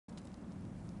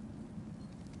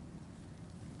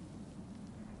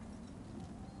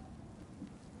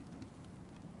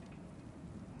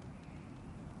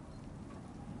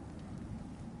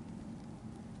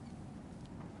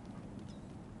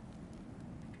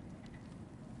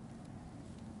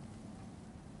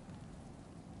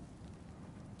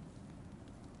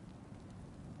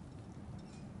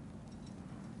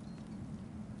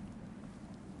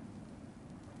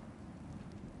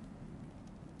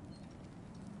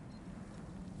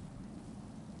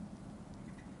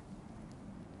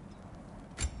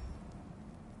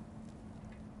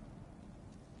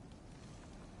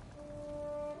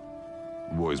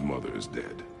boy's mother is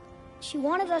dead. She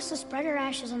wanted us to spread her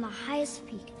ashes on the highest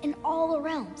peak in all the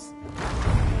realms.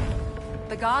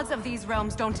 The gods of these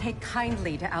realms don't take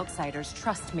kindly to outsiders,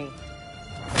 trust me.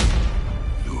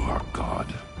 You are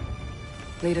God.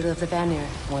 Leader of the Vanir,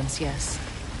 once, yes,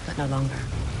 but no longer.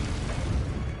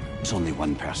 There's only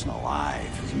one person alive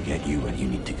who can get you where you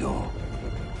need to go.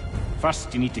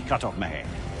 First, you need to cut off my head.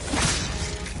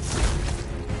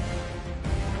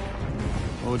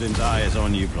 Odin's eye is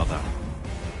on you, brother.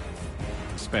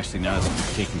 Especially now that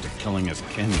you've taken to killing his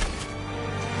kin.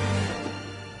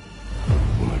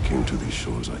 When I came to these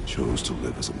shores, I chose to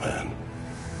live as a man.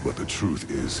 But the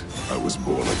truth is, I was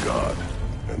born a god,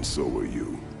 and so were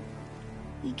you.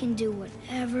 We can do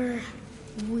whatever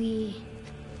we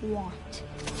want.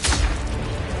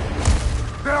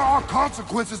 There are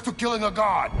consequences to killing a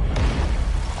god!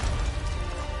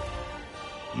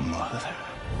 Mother.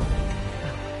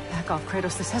 Back off,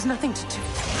 Kratos. This has nothing to do...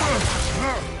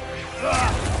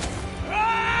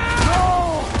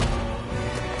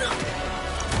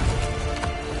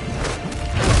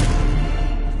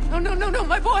 No,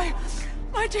 my boy!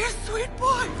 My dear, sweet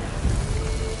boy!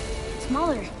 It's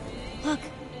Mother. Look,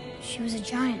 she was a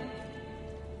giant.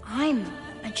 I'm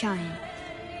a giant.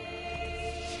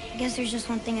 I guess there's just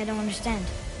one thing I don't understand.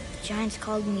 The giants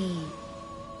called me...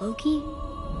 Loki?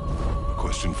 A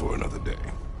question for another day.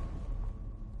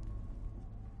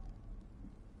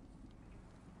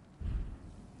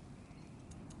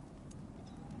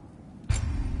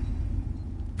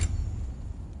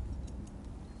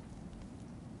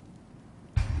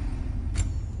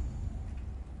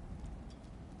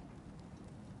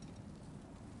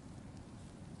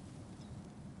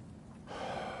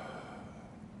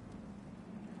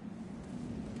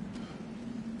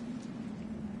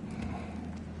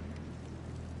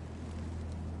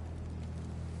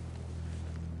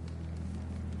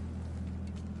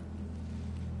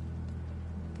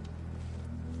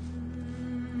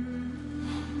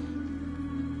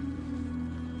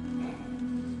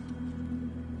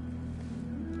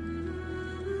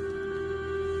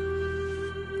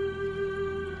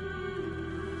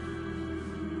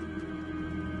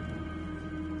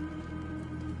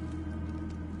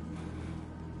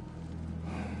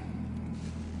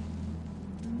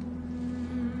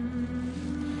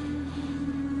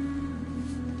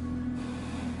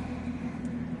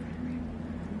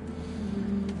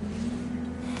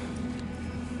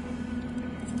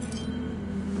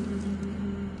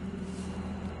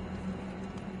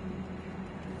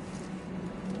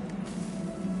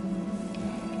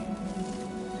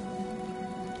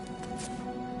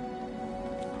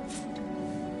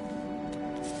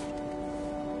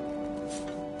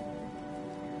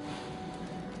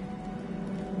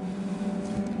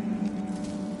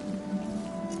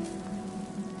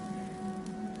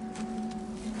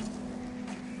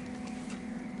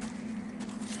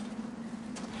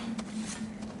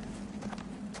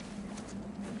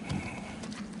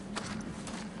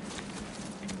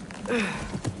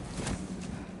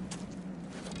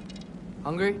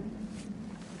 Hungry?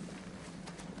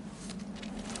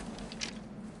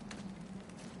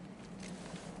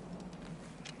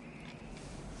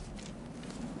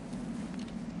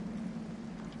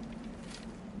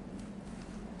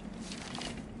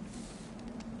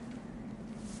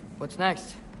 What's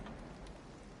next?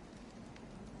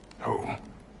 Home.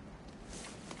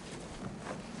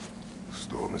 The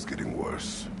storm is getting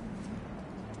worse.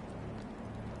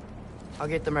 I'll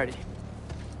get them ready.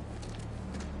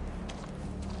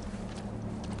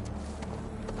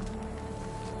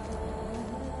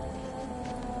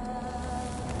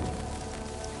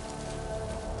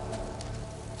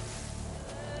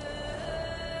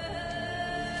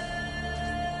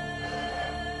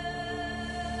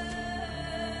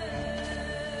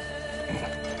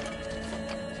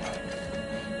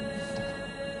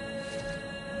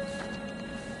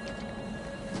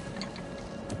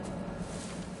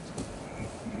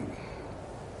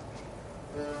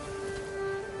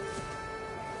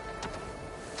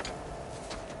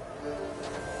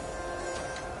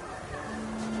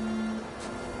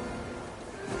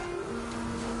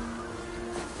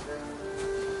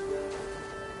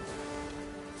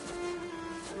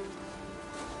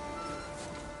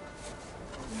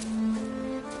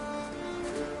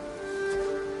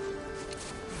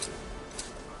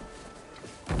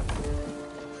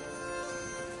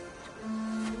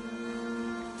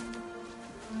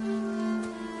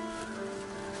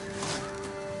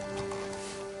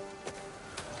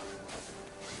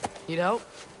 Need help?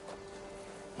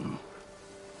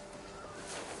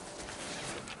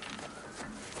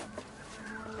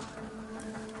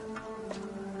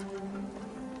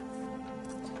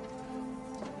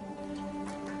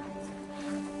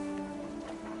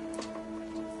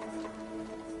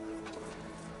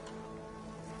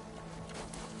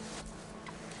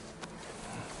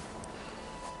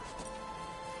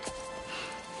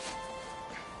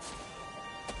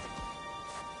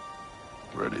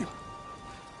 ready.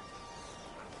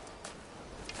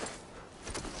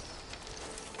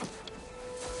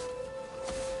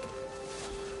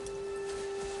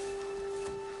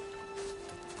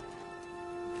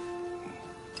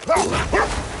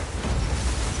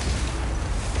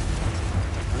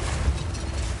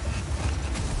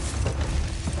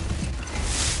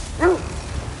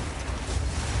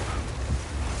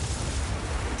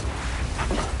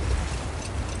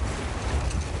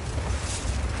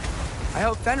 I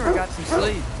hope Fenrir got some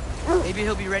sleep. Maybe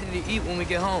he'll be ready to eat when we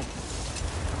get home.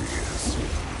 He is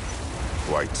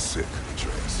quite sick,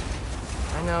 Atreus.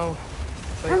 I know,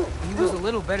 but he was a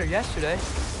little better yesterday.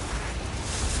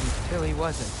 Until he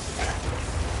wasn't.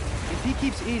 If he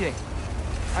keeps eating,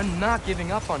 I'm not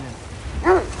giving up on him.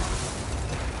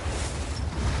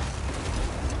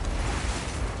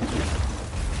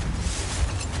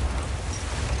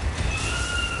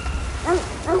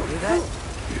 Hear that?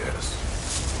 Yes.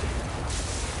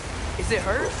 Is it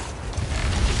hurt?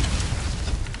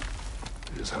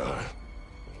 It is her.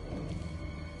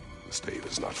 The stave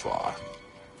is not far.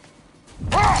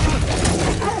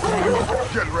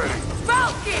 Get ready!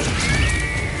 Falcon!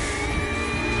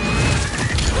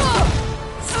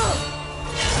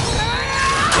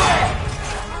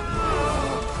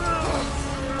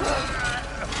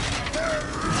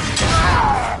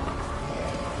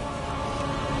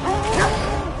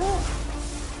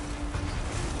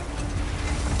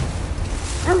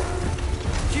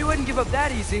 She wouldn't give up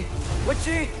that easy, would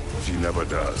she? She never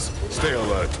does. Stay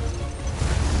alert.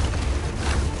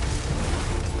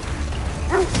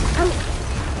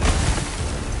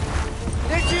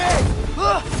 There she is!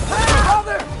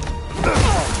 Father!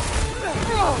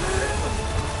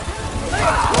 Let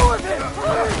go of him!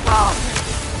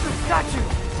 Got you!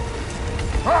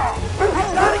 You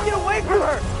gotta get away from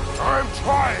her! I'm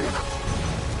trying!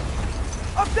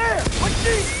 Up there! What's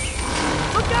she?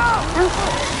 Look out!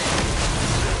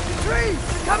 The trees!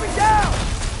 They're coming down!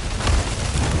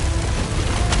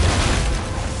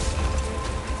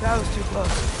 That was too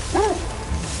close.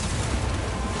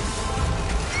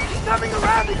 He's coming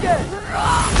around again! I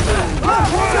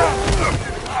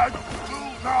do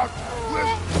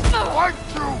not want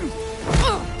to!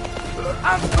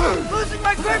 I'm losing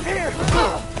my grip here!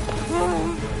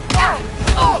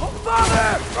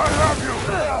 Father! I have you!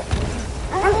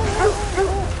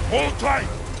 Hold tight!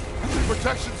 The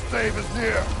protection stave is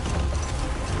near!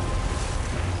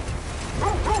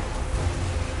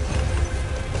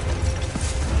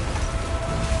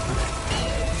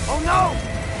 Oh no!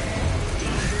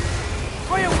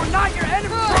 Freya, we're not your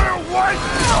enemy! Freya, what?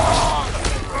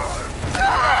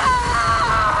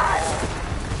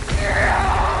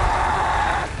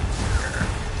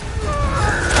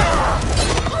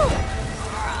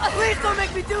 Please don't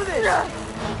make me do this!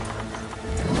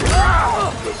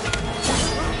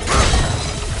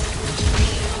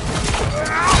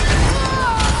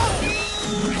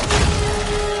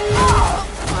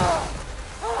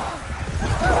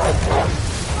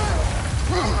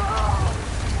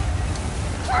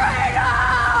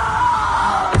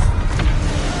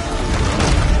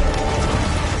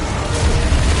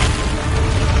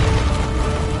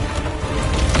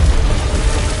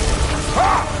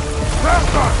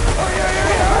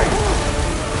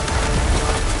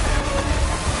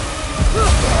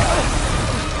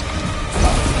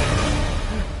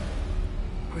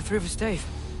 We're through the stave.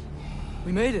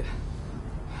 We made it.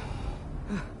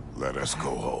 Let us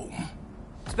go home.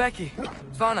 It's Becky.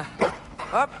 Svana.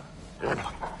 Up.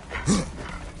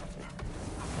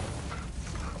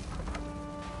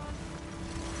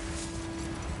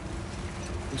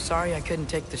 I'm sorry I couldn't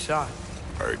take the shot.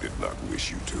 I did not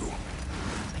wish you to.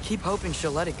 I keep hoping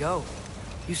she'll let it go.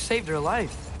 You saved her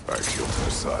life. I killed her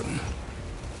son.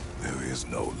 There is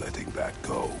no letting that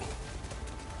go.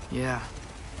 Yeah.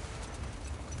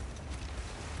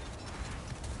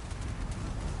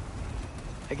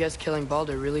 I guess killing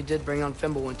Baldur really did bring on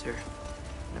Fimbulwinter.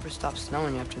 Never stopped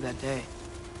snowing after that day.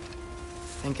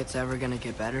 Think it's ever gonna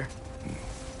get better?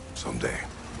 Someday.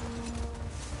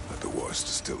 But the worst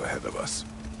is still ahead of us.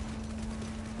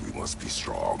 We must be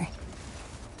strong.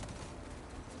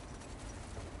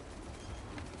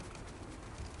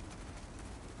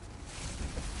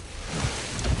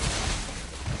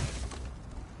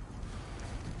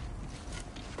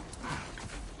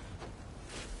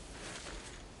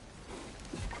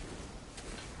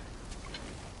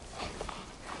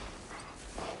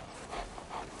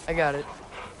 I got it.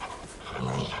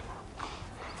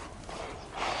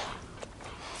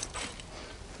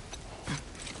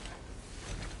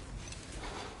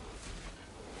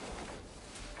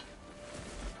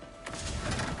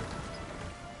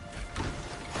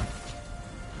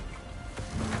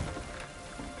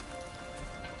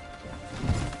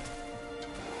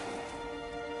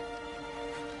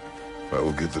 I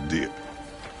will get the deer.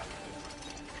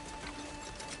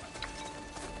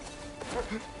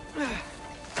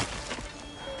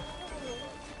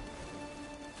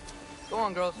 Go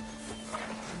on, girls.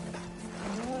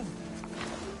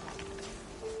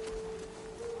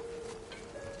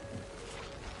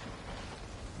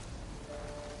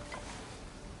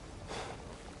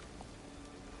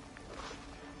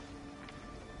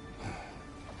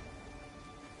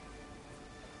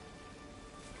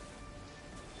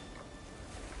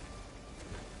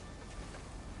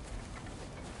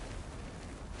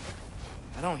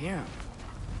 I don't hear him.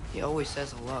 He always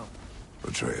says hello.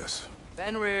 Atreus.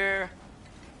 Fenrir!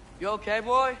 You okay,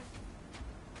 boy?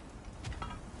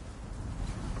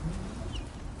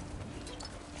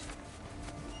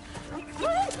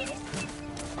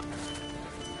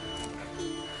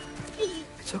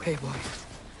 It's okay, boy.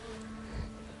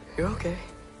 You're okay.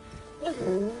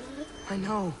 I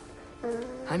know.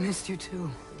 I missed you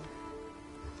too.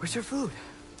 Where's your food?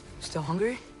 Still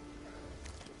hungry?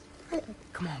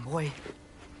 Come on, boy.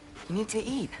 You need to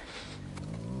eat.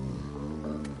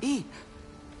 Eat.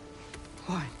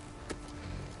 What?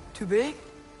 Too big?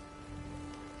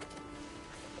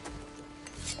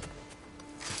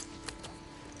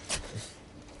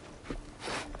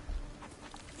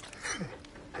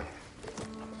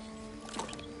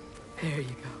 There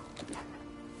you go.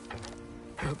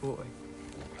 Good boy.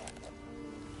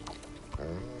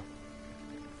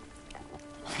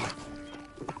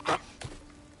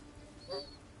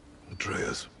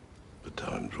 Atreus, the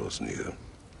time draws near.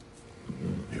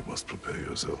 You must prepare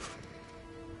yourself.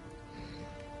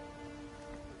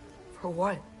 For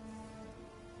what?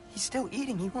 He's still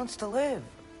eating. He wants to live.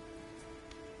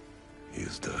 He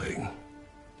is dying.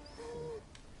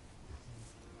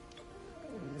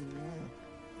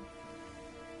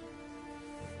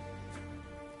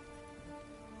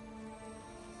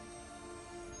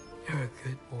 You're a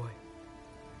good boy.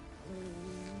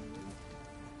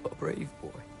 A brave boy.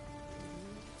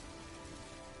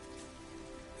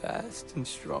 Fast and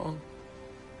strong.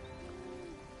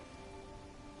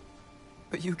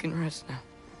 But you can rest now.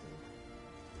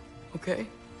 Okay?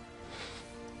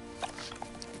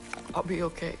 I'll be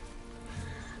okay.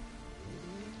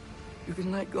 You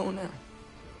can let go now.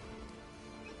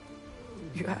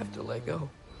 You have to let go.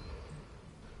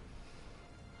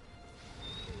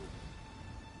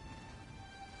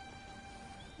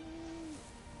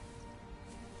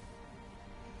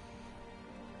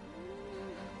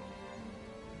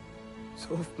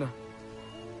 Sofna.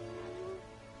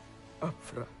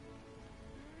 Afra.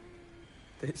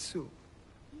 Tesu.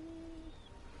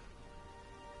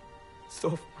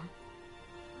 Sofna.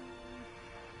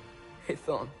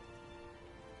 Ethon.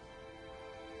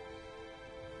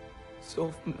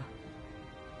 Sofna.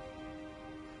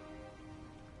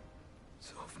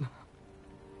 Sofna.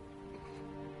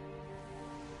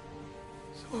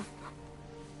 Sofna.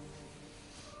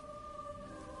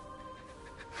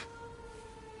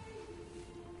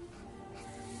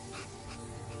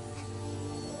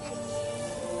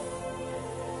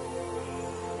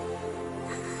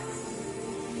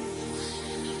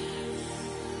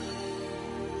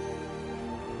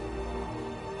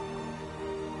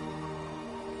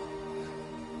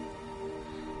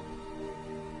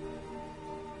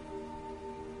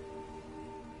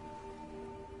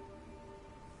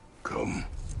 Come.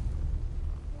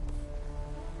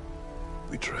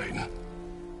 We train.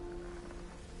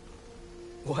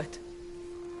 What?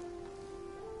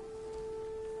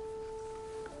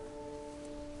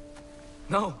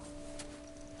 No.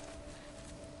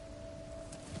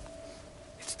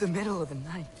 It's the middle of the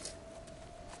night.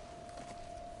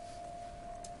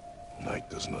 Night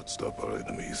does not stop our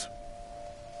enemies.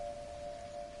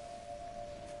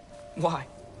 Why?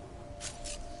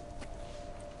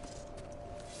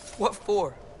 What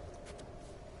for?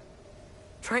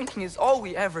 Training is all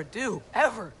we ever do,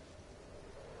 ever.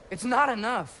 It's not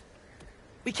enough.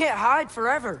 We can't hide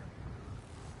forever.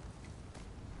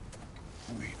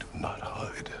 We do not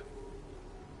hide.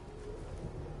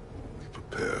 We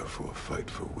prepare for a fight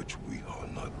for which we are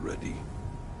not ready.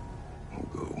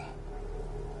 We'll go.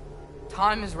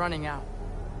 Time is running out.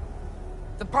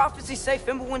 The prophecies say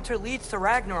Fimbulwinter leads to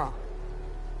Ragnarok.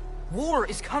 War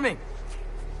is coming.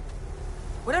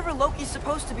 Whatever Loki's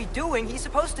supposed to be doing, he's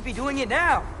supposed to be doing it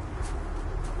now.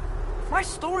 My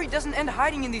story doesn't end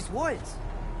hiding in these woods.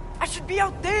 I should be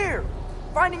out there,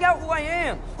 finding out who I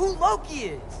am, who Loki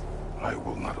is. I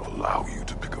will not allow you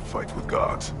to pick a fight with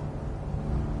gods.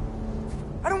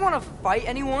 I don't want to fight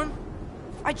anyone.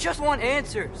 I just want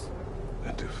answers.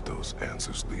 And if those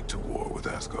answers lead to war with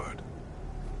Asgard?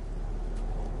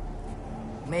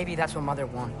 Maybe that's what Mother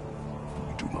wanted.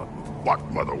 We do not know what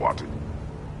Mother wanted.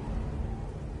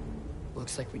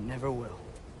 Looks like we never will.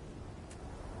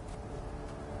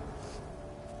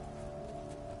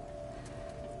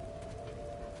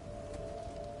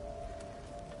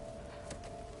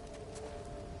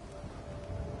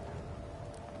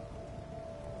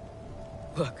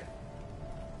 Look.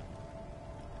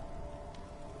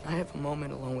 Can I have a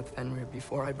moment alone with Fenrir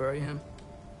before I bury him?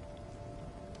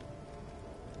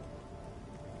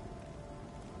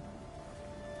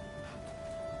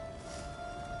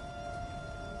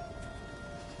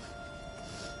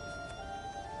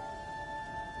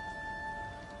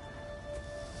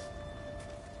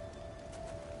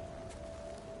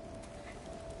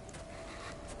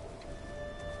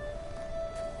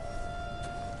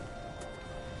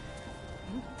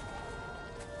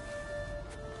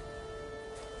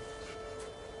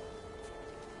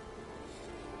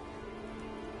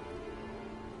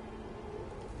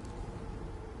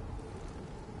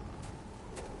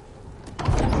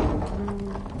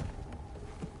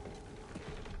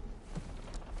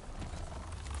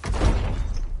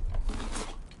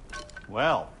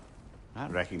 Well, I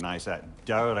recognize that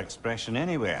dour expression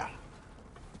anywhere.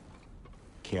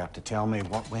 Care to tell me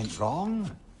what went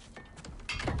wrong?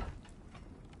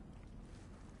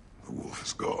 The wolf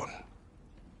is gone.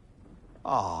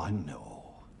 Oh,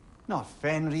 no. Not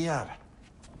Fenrir.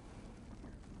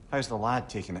 How's the lad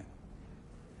taking it?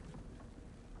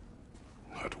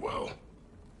 Not well.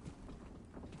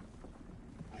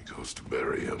 He goes to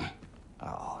bury him.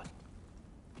 Oh,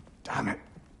 damn it.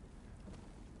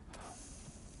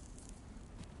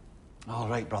 All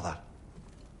right, brother.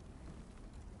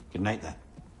 Good night, then.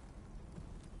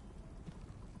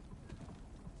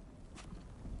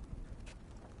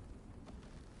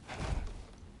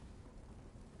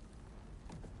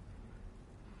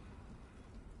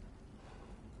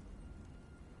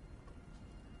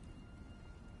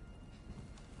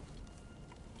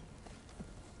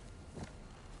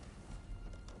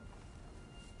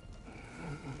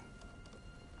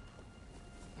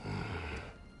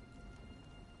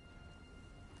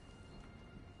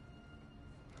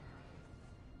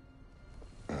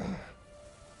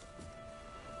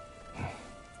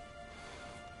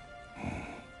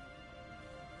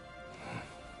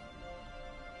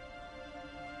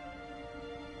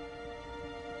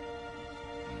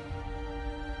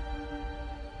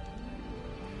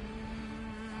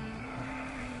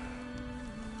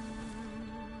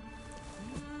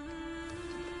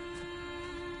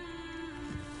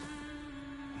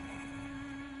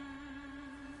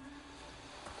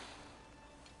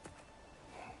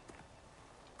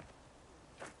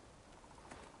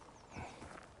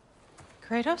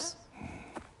 Kratos?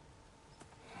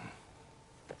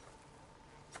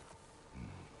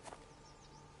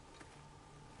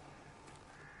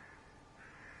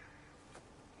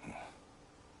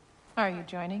 Are you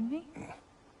joining me?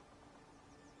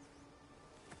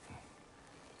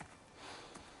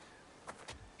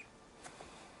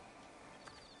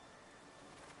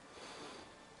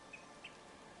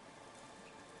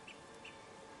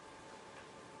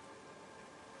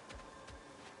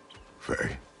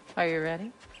 Faye. Are you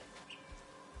ready?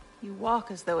 You walk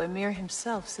as though Emir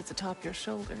himself sits atop your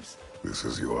shoulders. This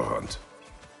is your hunt.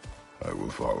 I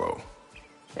will follow.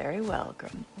 Very well,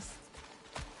 Grumbles.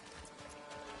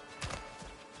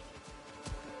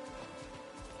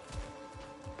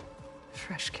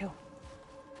 Fresh kill.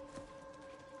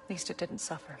 At least it didn't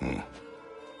suffer.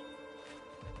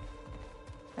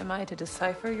 Am I to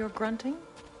decipher your grunting?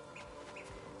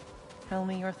 Tell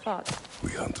me your thoughts.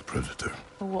 We hunt the predator.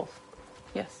 A wolf.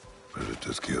 Yes.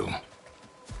 Predators kill.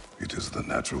 It is the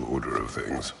natural order of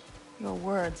things. Your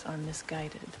words are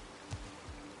misguided.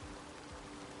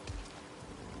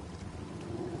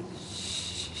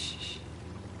 Shh.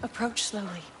 Approach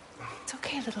slowly. It's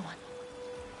okay, little one.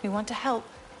 We want to help.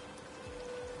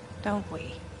 Don't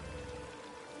we?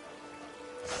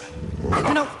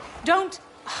 No, don't!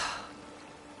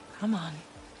 Come on.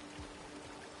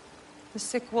 The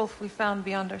sick wolf we found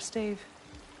beyond our stave.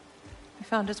 He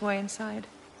found his way inside.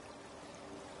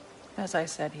 As I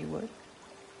said he would.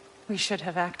 We should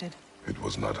have acted. It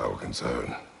was not our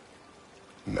concern.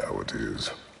 Now it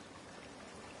is.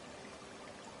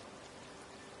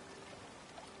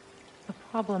 The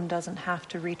problem doesn't have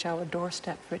to reach our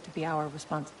doorstep for it to be our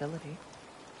responsibility.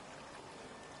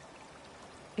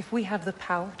 If we have the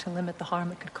power to limit the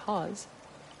harm it could cause,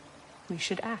 we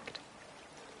should act.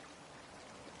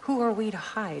 Who are we to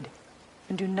hide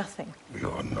and do nothing? We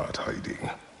are not hiding.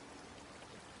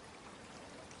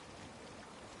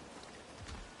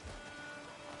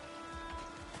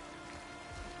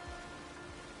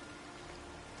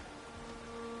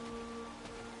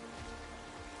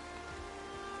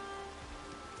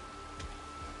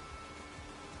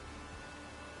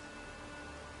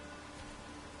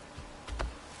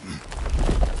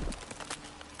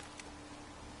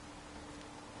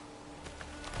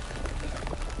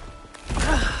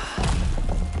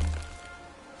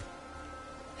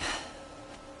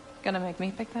 Gonna make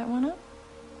me pick that one up?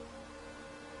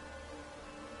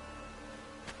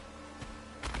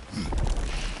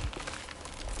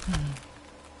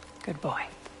 Good boy.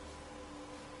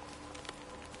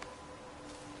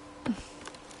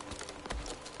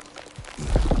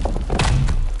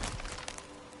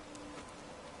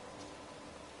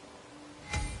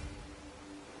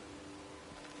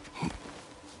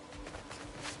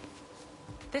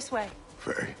 This way.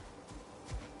 Faye.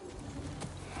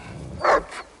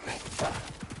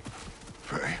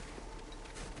 Faye.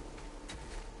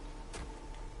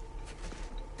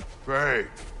 Faye.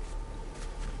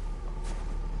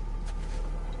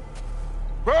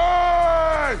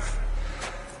 Faye!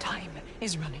 Time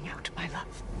is running out, my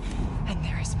love. And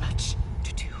there is much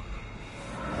to do.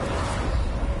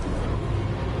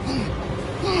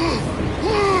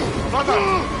 Mother!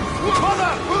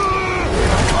 Mother!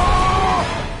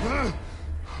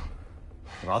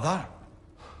 Brother?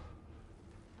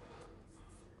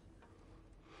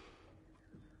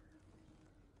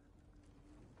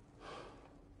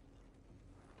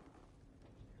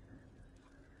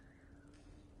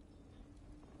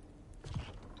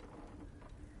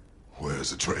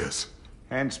 Where's Atreus?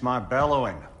 Hence my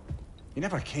bellowing. He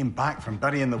never came back from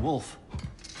burying the wolf.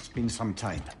 It's been some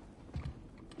time.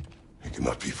 He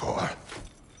cannot be far.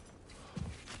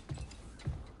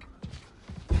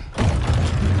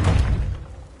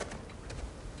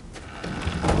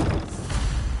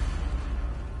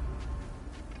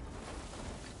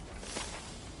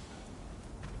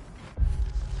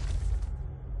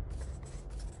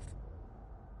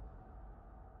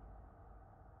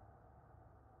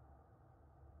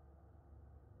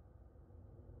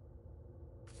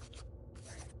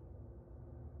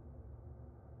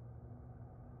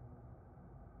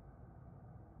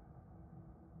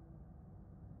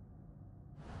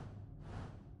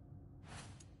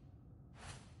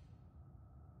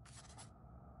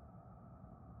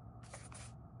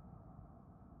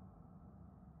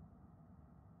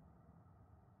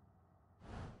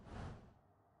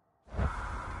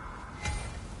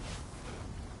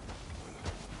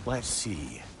 Let's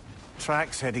see.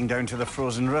 Tracks heading down to the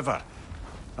frozen river.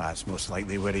 That's most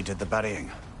likely where he did the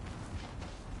burying.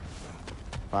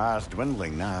 Fire's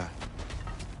dwindling now.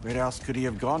 Where else could he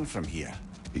have gone from here?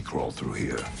 He crawled through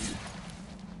here.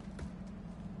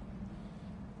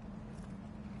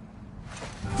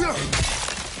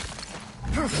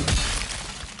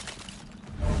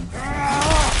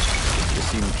 You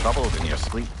seem troubled in your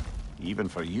sleep. Even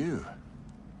for you.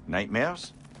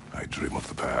 Nightmares? I dream of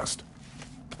the past.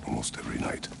 Almost every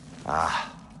night.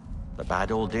 Ah, the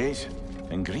bad old days?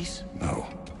 In Greece? No.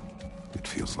 It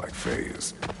feels like Faye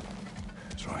is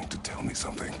trying to tell me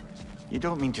something. You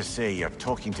don't mean to say you're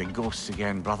talking to ghosts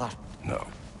again, brother? No.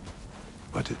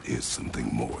 But it is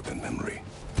something more than memory.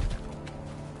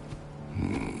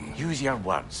 Use your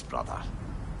words, brother.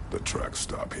 The tracks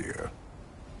stop here.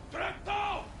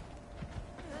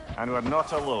 And we're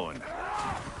not alone.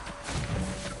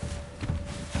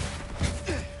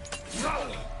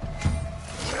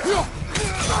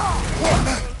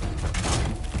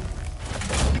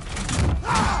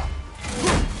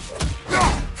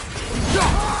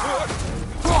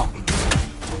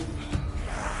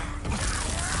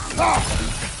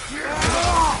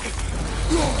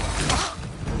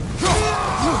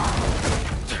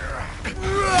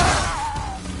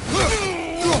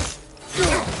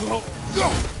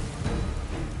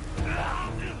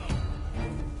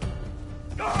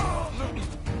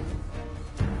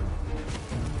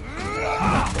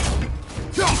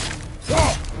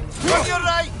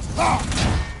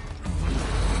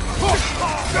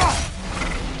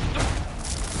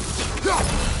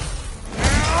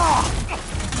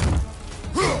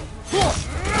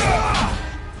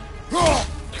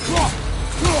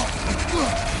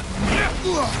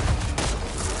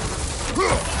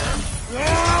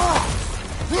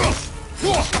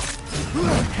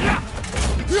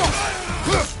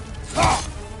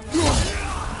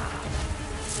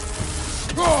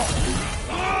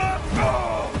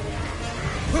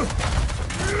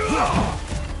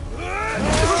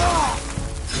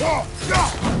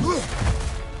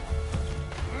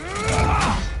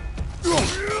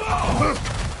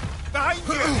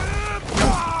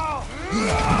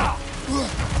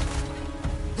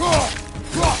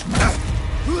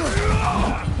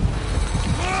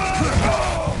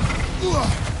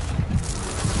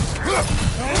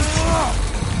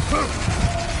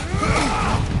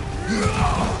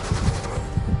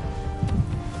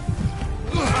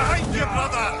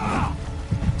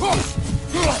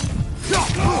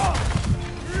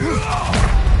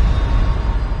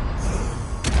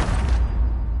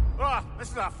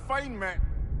 This is a fine man.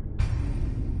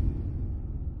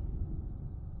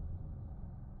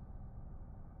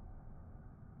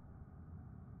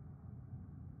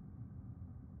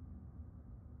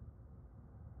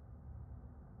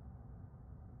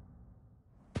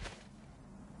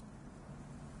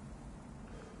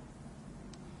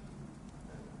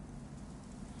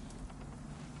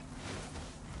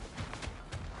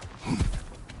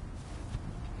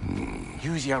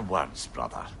 Use your words,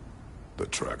 brother. The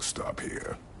tracks stop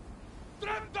here.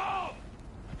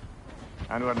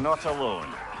 And we're not alone.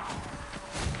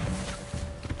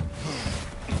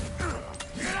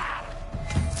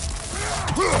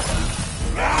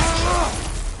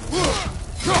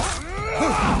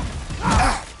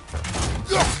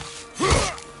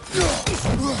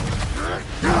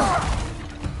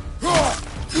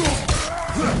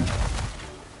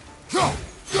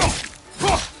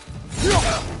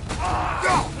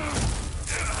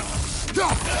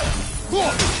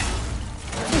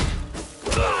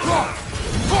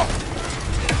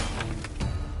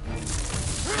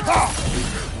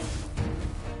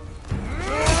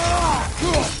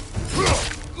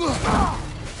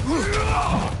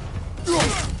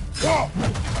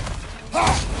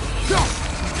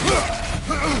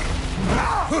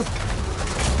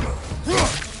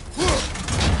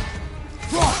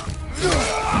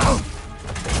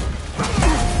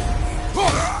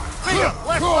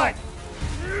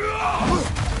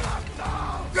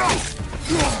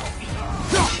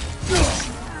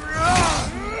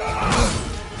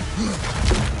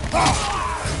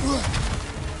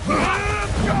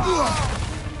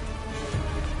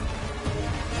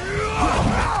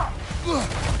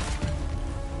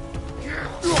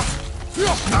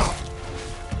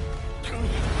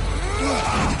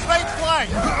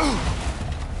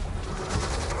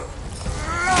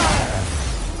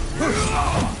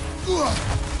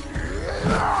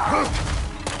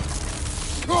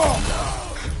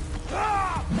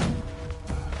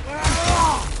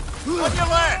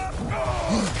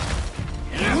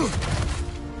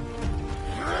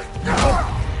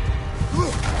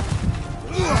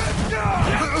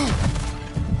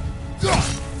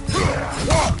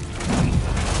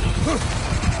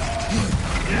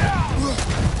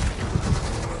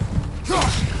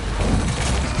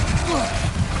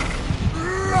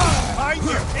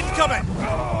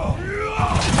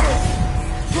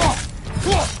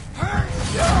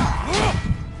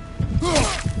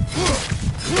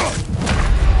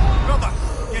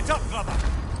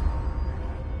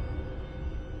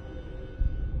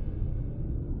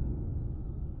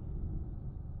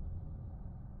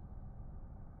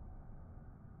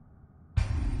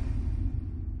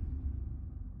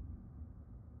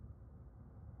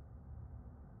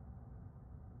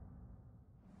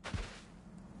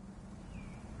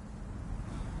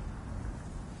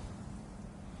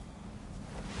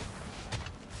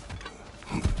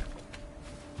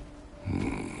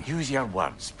 Use your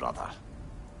words, brother.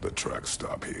 The tracks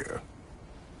stop here.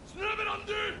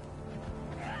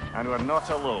 And we're not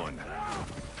alone.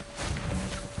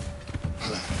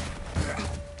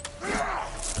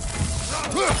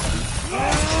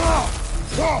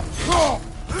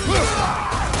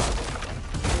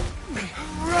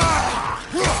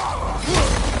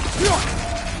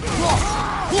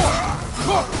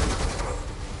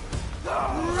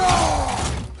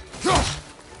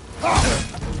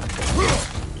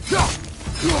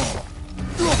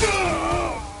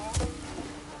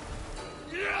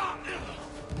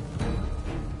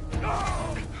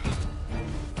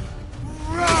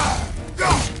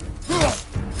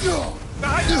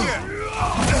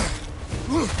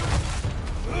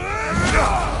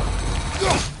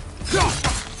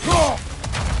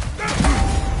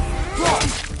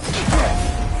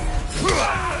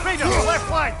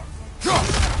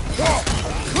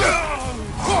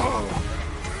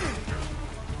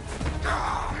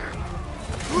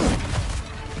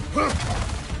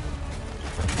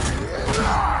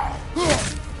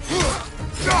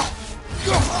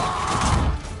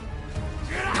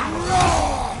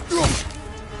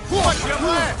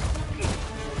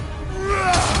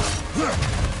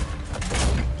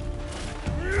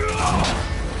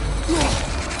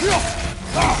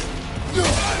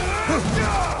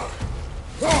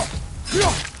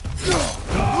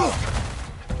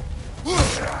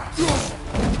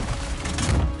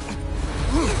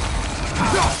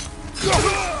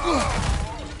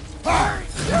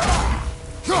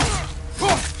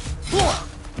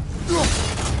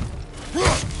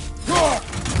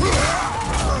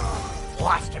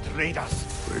 Blasted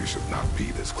raiders! They should not be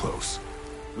this close.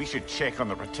 We should check on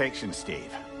the protection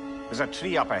stave. There's a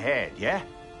tree up ahead, yeah?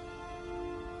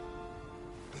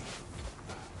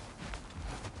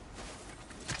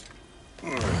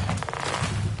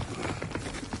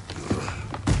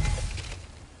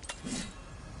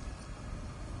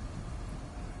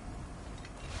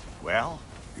 Well?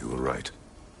 You were right.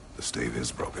 The stave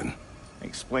is broken.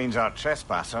 Explains our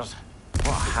trespassers.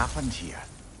 What happened here?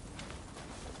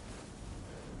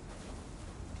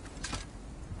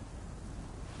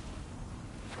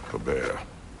 A bear.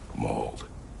 Mauled.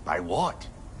 By what?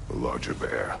 A larger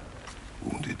bear.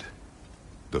 Wounded.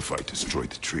 The fight destroyed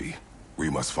the tree. We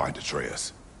must find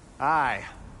Atreus. Aye.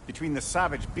 Between the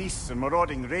savage beasts and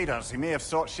marauding raiders, he may have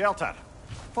sought shelter.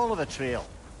 Follow the trail.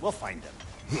 We'll find him.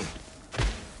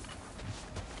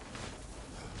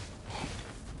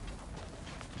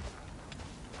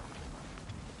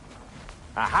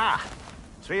 Aha!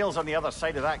 Trail's on the other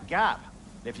side of that gap,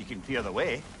 if you can clear the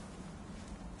way.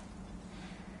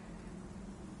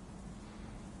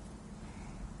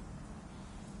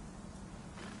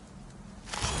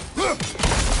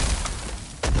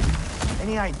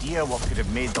 Any idea what could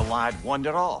have made the lad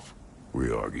wander off?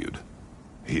 We argued.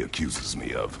 He accuses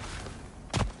me of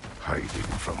hiding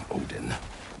from Odin.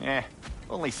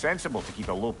 Only sensible to keep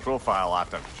a low profile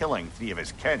after killing 3 of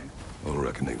his kin. A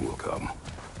reckoning will come.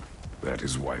 That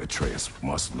is why Atreus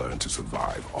must learn to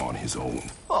survive on his own.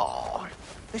 Oh,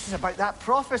 this is about that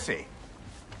prophecy.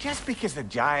 Just because the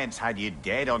giants had you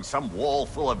dead on some wall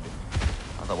full of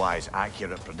otherwise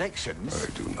accurate predictions... I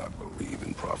do not believe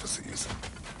in prophecies.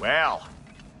 Well,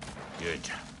 good.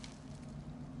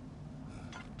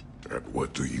 And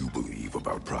what do you believe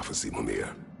about prophecy, Mimir?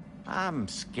 I'm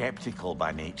skeptical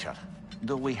by nature,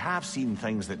 though we have seen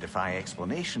things that defy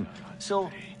explanation.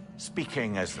 So,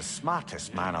 speaking as the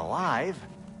smartest man alive,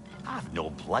 I've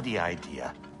no bloody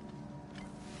idea.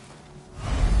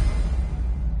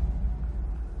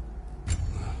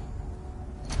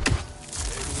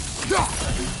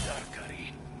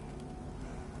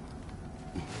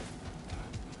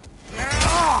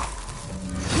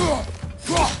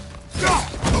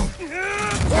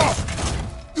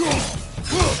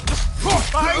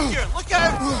 Behind you! Look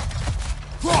out!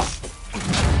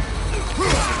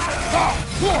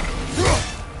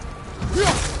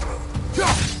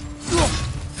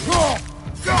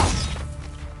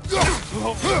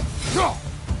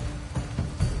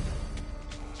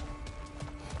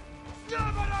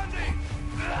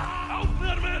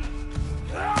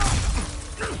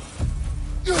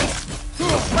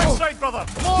 Left side, brother!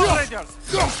 More raiders!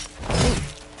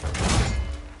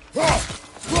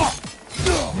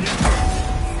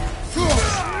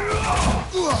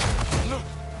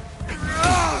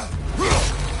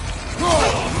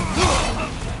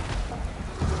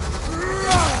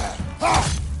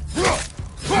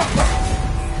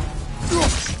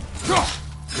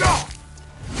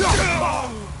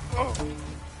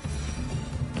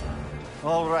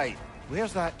 All right,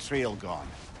 where's that trail gone?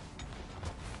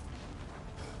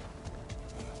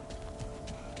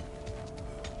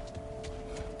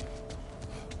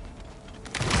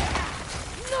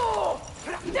 No!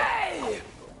 Nay!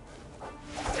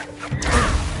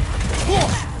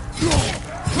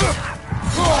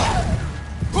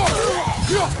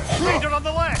 Raider on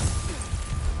the left!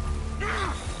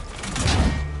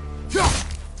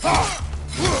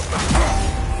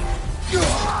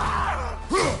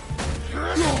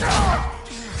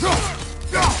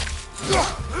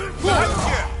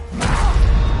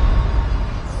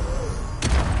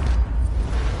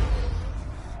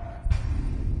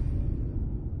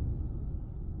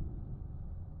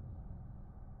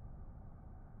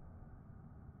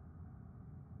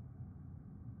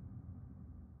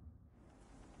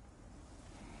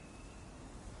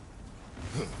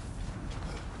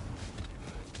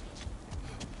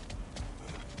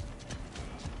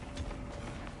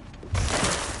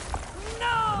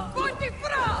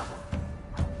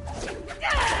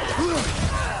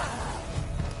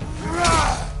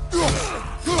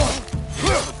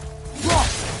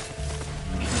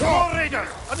 More raiders!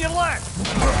 On your left!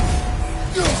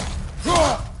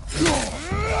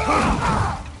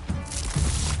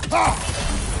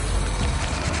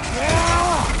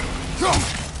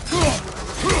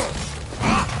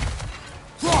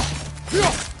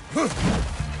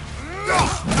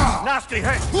 Nasty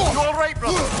hit! You all right,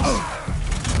 brother?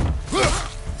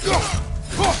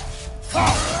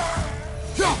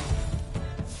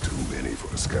 Too many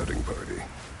for a scouting party.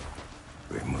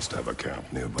 They must have a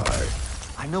camp nearby.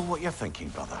 I know what you're thinking,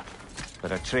 brother.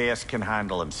 But Atreus can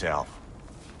handle himself.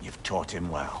 You've taught him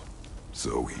well.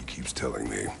 So he keeps telling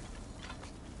me.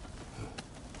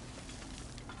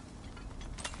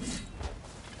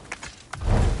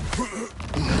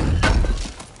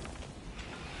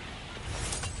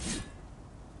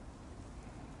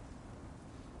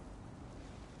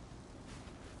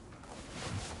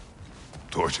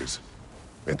 Torches.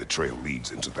 And the trail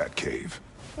leads into that cave.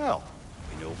 Well,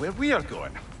 we know where we are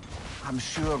going. I'm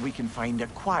sure we can find a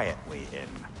quiet way in.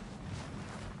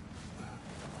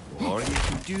 Or you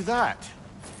can do that.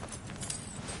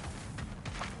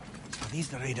 Are these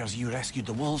the raiders you rescued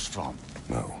the wolves from?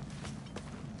 No.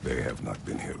 They have not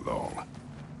been here long.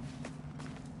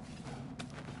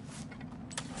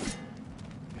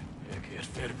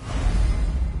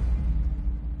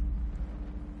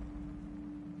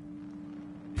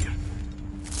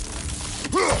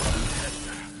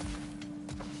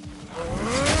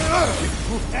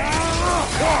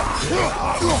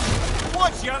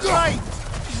 Watch your right!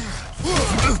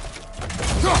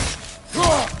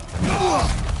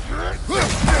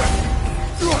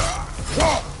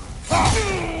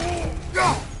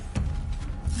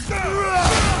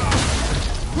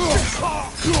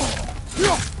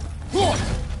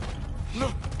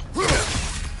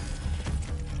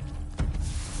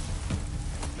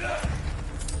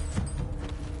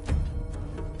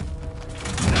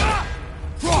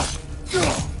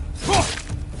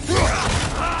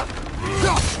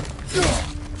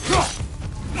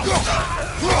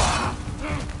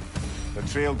 The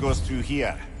trail goes through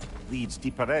here. Leads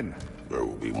deeper in. There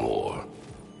will be more.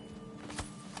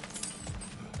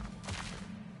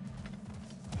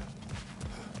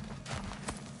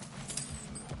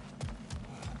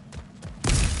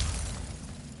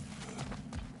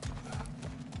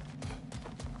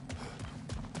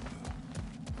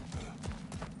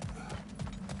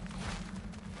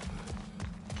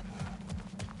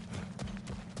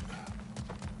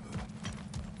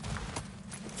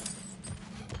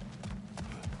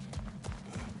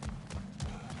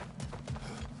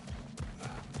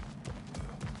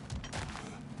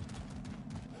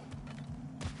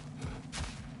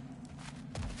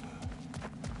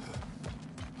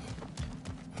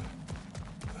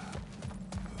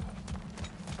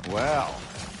 Well,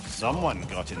 someone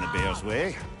got in the bear's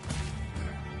way.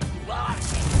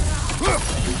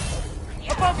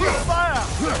 Above you, fire!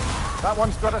 That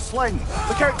one's got a sling.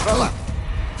 Look out, brother!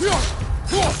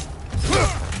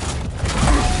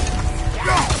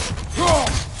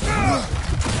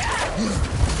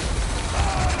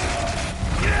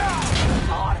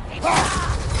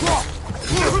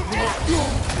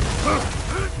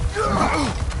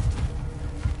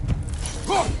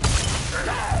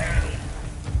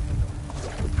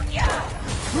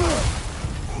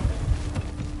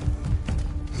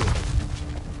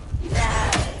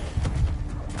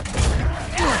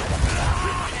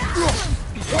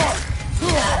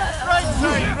 Right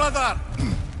side, brother!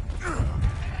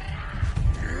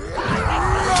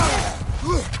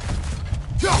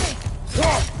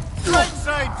 Right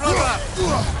side, brother!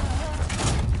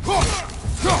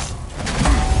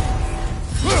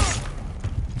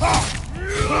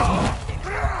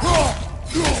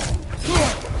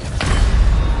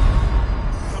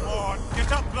 Come on,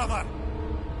 get up, brother!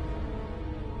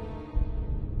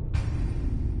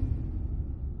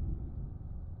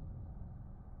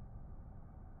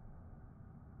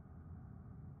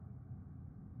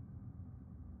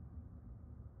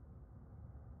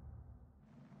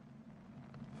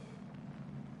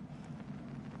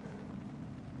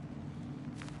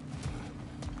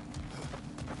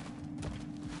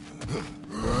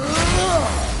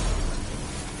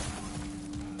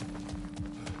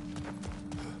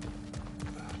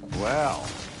 Well,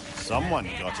 someone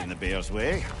got in the bear's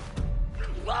way.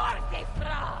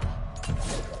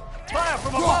 Fire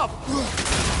from above!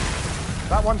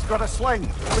 That one's got a sling.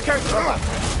 Look out, brother!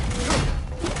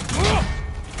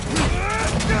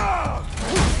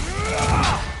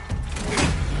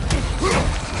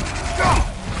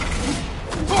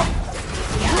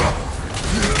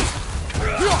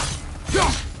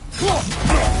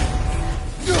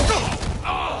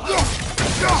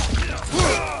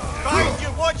 Behind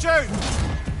you, watch out!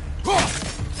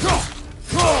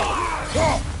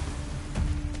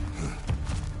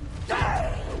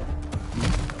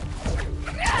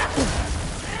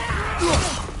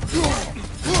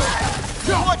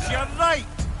 Watch your right!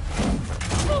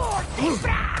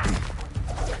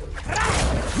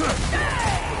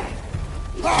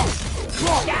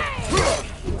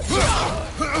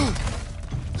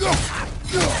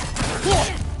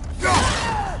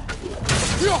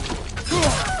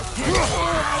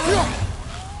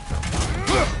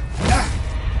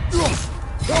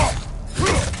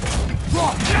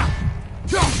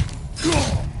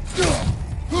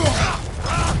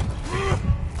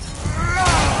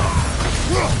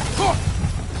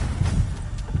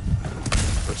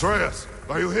 Atreus,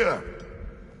 are you here?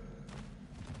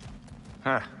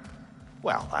 Huh.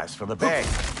 Well, that's for the best.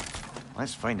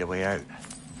 Let's find a way out.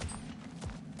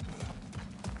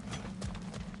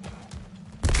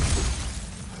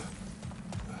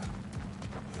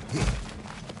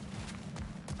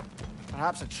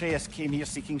 Perhaps Atreus came here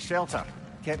seeking shelter.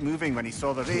 Kept moving when he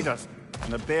saw the raiders,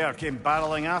 and the bear came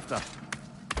barreling after.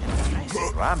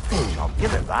 Nice rampage, I'll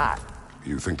give it that.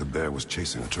 You think the bear was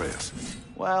chasing Atreus?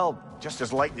 Well, just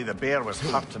as likely the bear was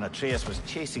hurt and Atreus was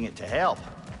chasing it to help.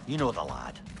 You know the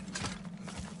lad.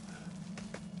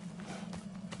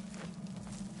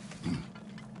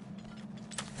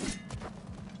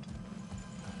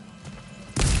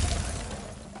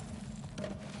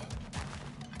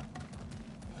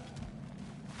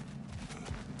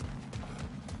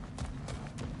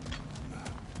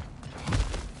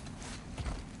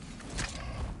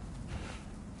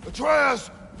 Atreus!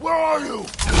 Where are you?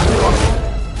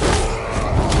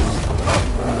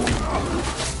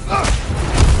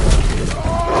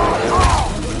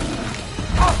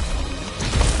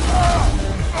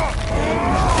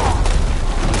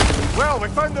 Well, we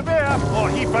found the bear, or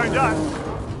he found us.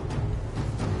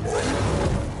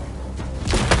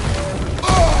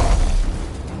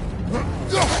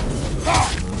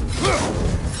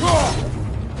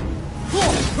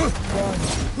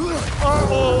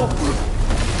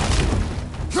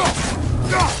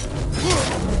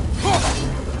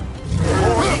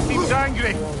 Oh, he seems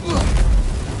angry.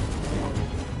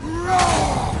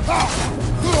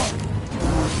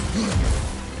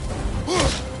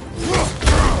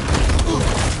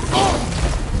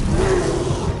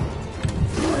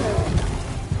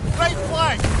 Right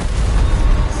flank!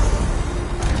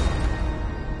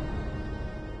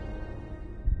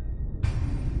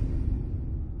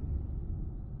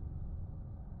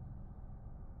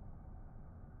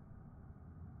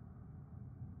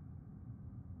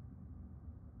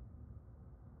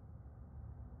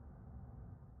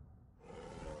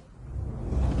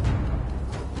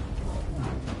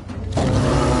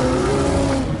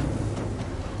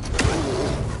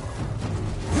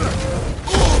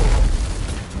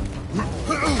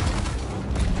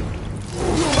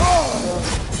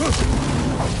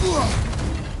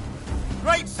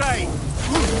 Right side!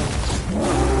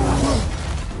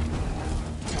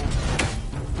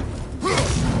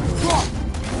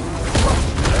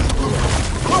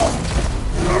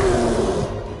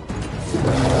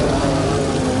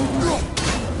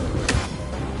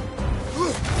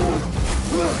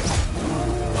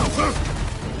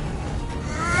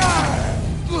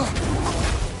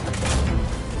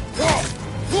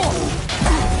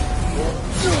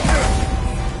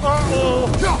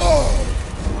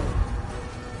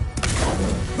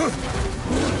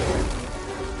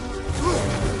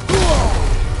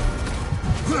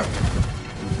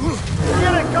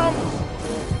 Here it comes!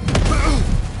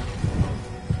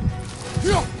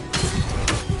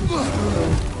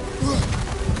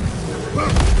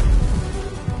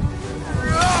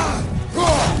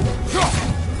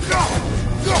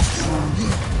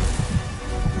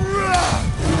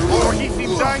 Oh, he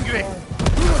seems angry.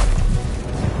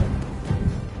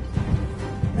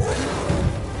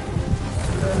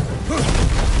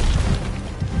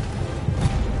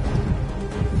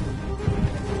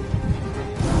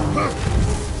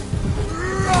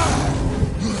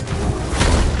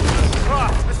 Ah,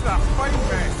 this is a fine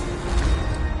mess.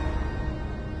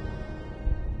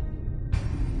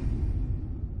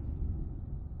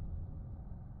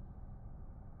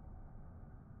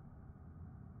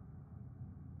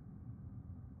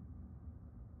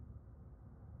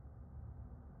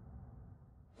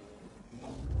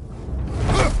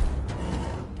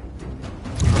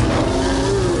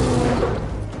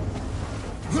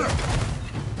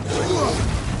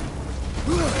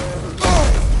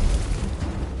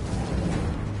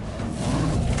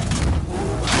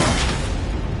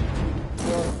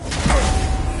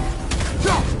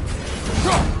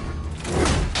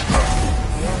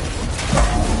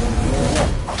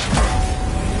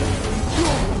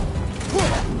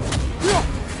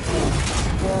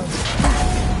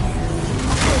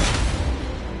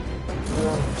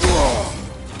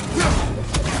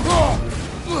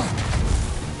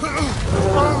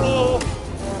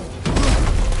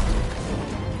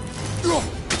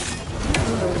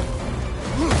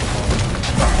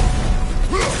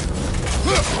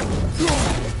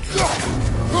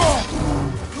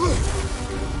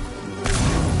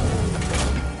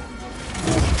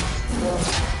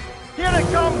 Here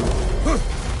it comes!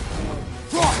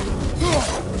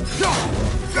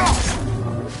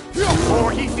 Oh,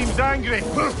 he seems angry.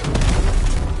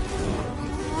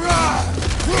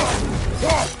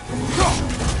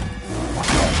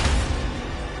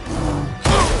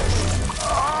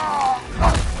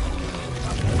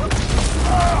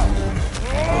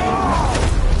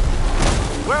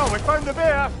 Well, we found the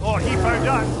bear, or he found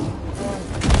us.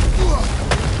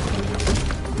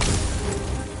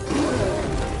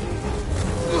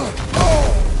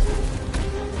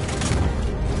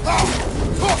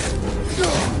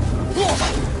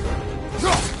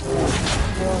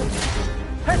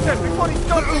 Hit him before he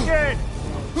stops again!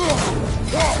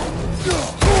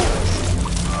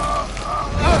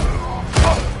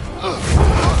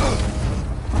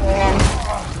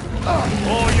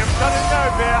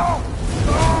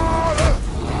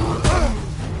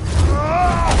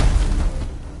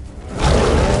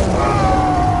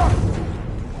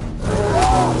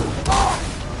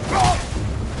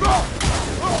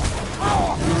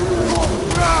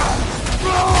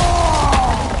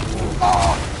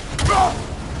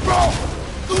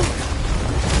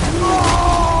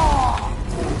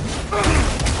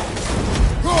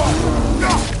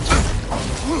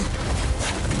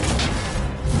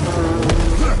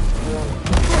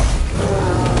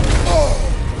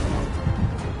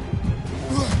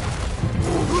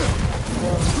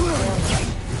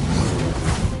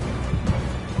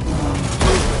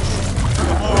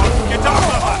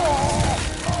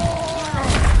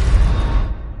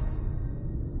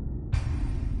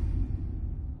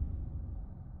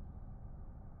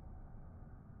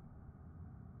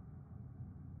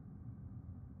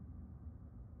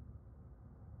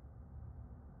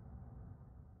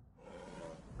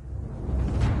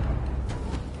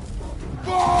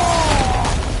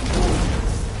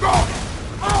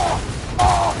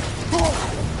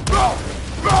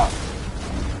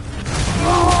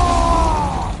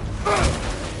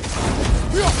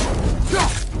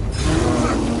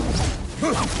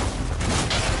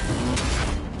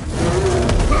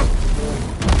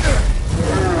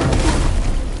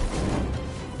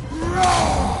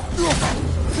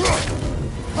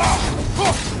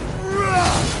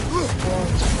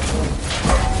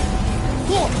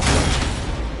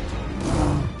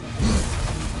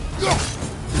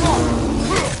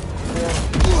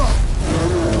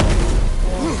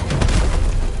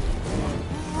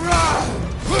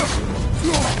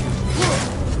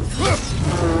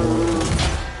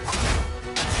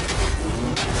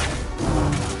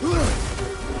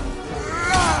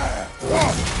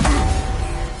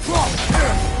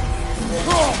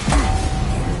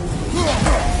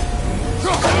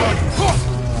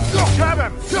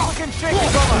 fucking shaking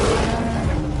from us!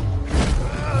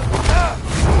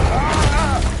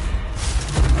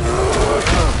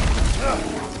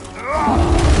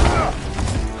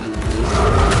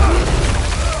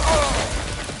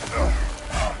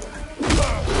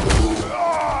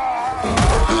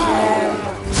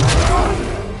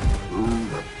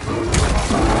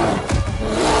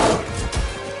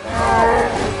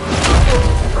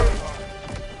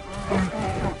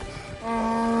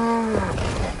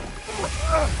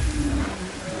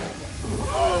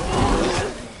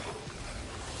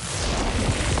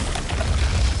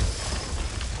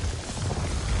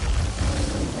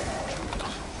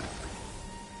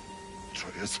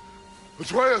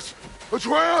 Atreus!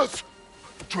 Atreus!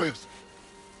 Atreus!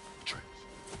 Atreus.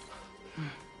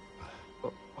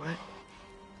 What?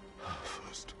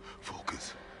 First,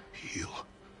 focus. Heal.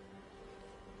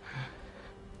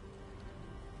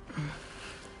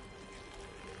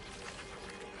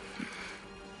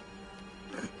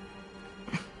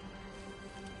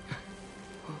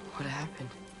 What happened?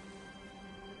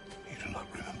 You do not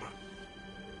remember.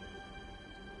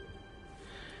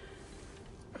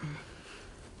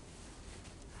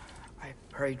 I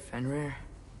prayed Fenrir.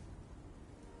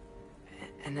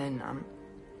 And then I'm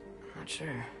not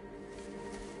sure.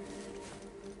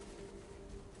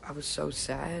 I was so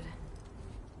sad.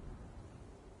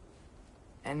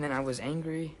 And then I was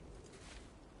angry.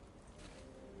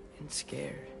 And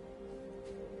scared.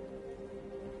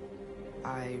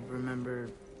 I remember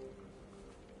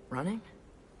running.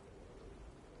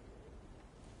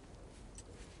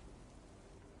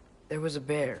 There was a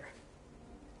bear.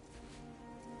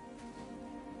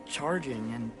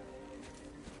 Charging, and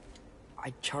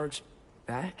I charged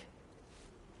back.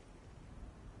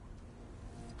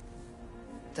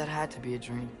 That had to be a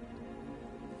dream.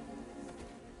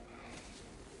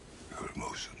 Your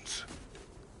emotions.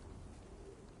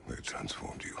 They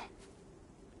transformed you.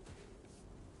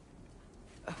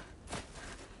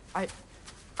 I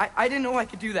didn't know I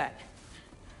could do that.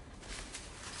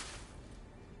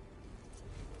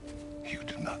 You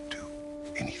did not do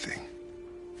anything.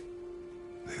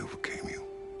 They overcame you.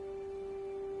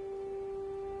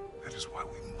 That is why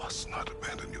we must not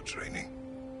abandon your training.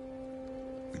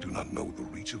 We do not know the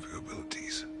reach of your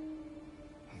abilities.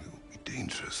 And they will be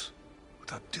dangerous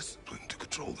without discipline to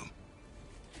control them.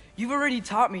 You've already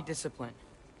taught me discipline.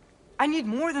 I need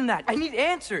more than that. I need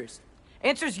answers.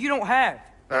 Answers you don't have.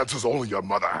 Answers only your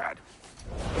mother had.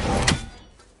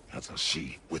 Answers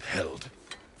she withheld.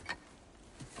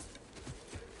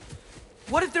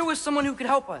 What if there was someone who could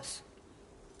help us?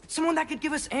 Someone that could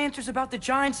give us answers about the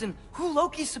giants and who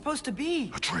Loki's supposed to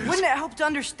be. Atreus. Wouldn't it help to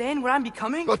understand what I'm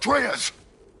becoming? Atreus!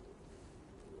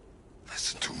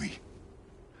 Listen to me.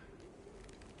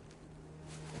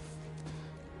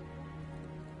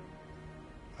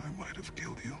 I might have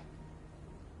killed you.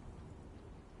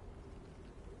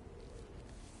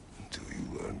 Until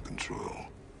you learn control,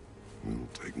 we will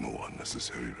take no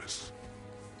unnecessary risks.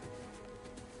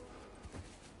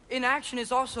 Inaction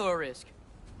is also a risk.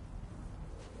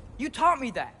 You taught me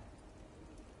that.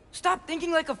 Stop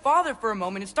thinking like a father for a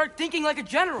moment and start thinking like a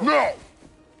general. No!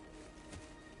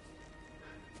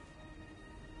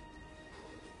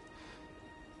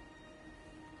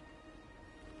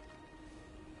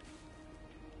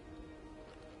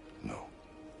 No.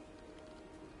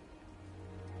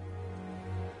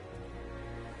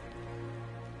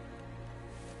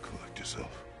 Collect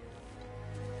yourself.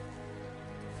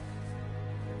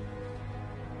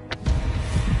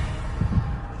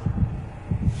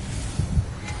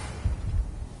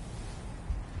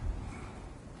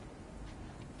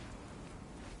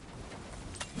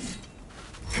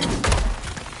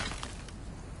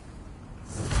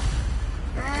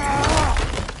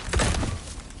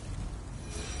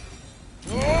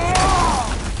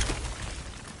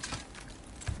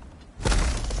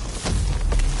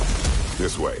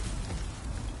 This way.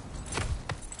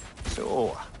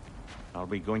 So, are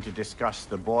we going to discuss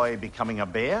the boy becoming a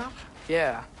bear?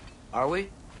 Yeah, are we?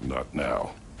 Not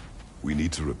now. We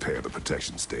need to repair the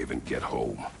protection stave and get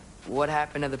home. What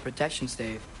happened to the protection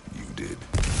stave? You did.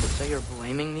 So you're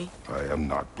blaming me? I am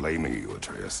not blaming you,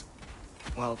 Atreus.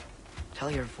 Well, tell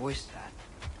your voice that.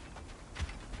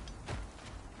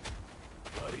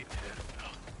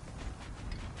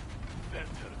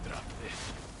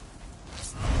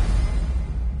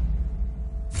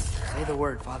 Say the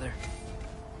word, Father.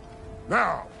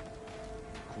 Now!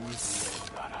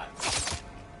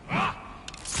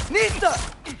 Nista!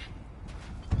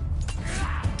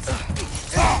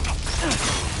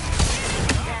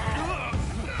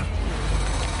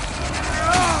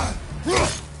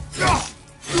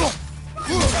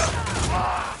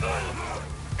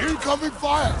 Incoming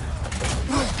fire!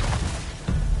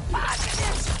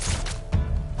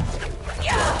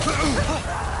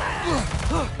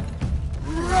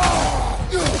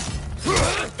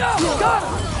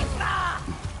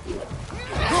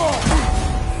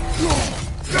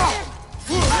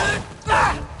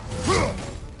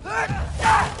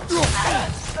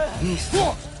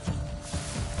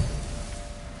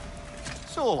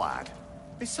 So, lad,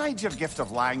 besides your gift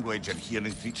of language and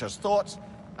hearing creatures' thoughts,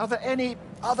 are there any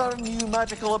other new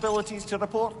magical abilities to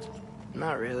report?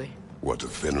 Not really. What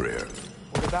of Fenrir?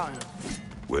 What about him?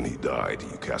 When he died,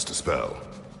 you cast a spell.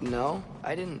 No,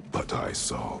 I didn't. But I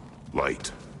saw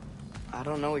light. I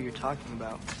don't know what you're talking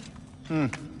about.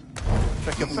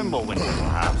 Trick of Fimbulwinter,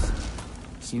 perhaps?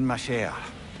 Seen my share.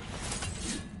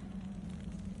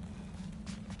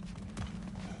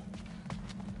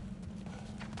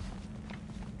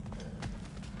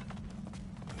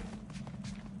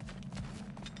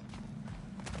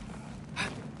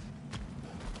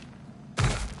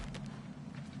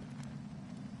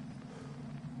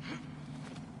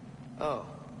 Oh,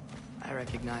 I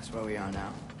recognize where we are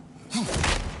now.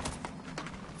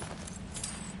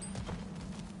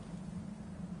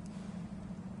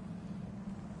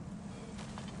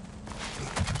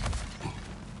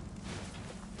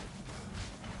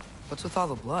 What's with all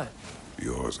the blood?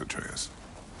 Yours, Atreus.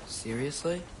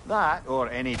 Seriously? That, or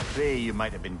any prey you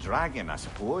might have been dragging, I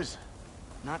suppose.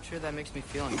 Not sure that makes me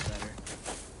feel any better.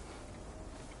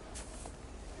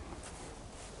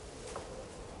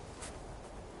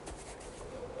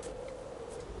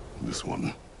 This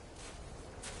one.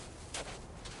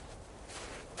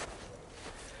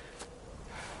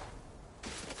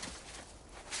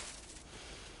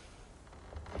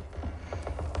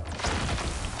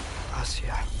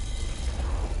 Asya.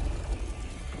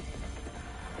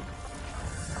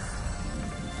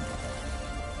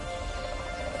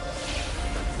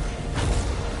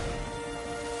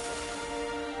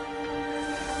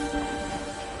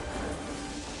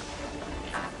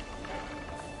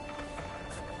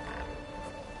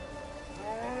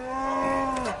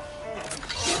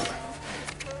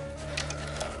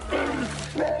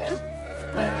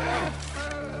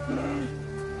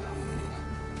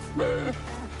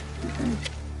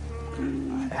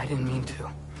 I didn't mean to.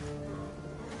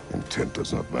 Intent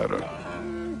does not matter.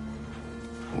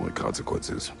 Only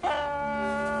consequences.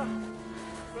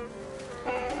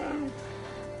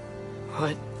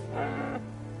 What?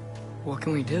 What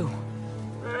can we do?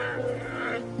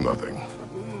 Nothing.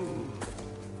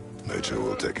 Nature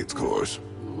will take its course.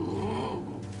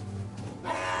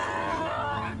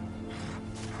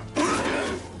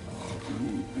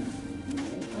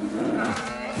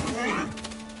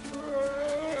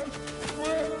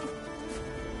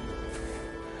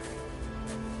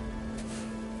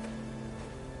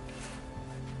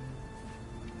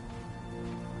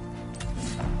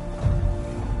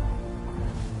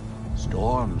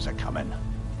 Storms are coming.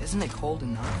 Isn't it cold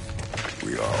enough?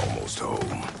 We are almost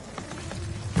home.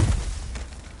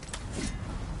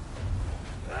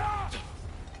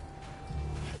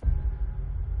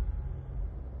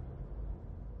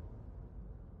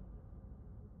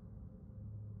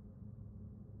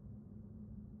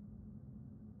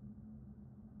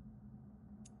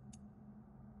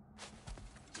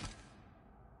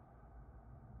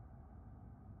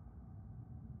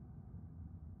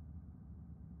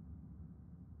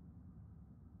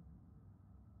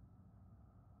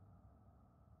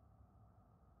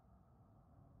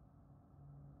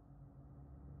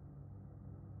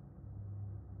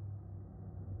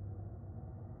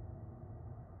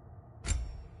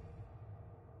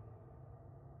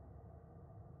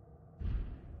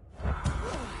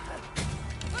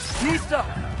 Nista!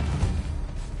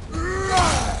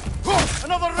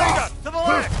 Another raider! To the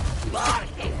left!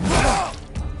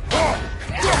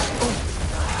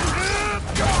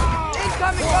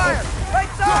 Incoming fire!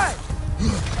 Right side!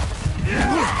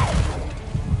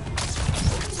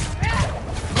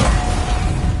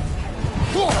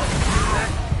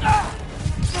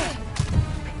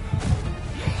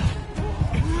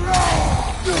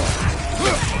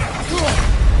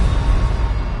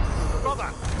 Brother!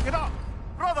 Get up!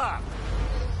 Brother!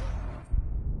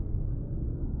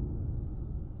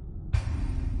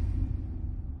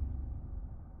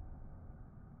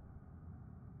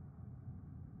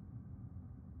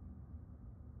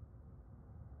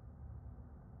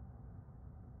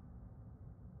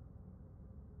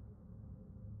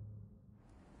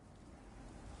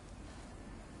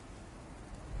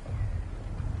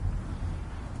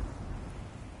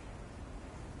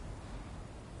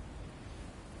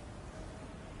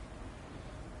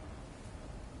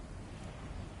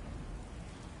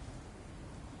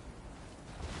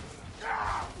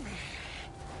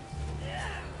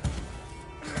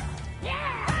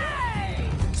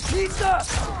 Nista!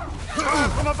 Fire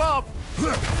from above!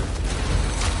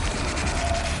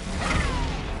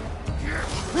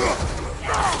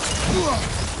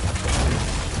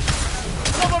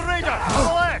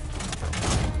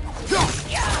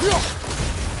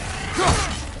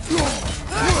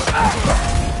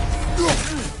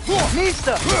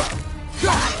 Nista!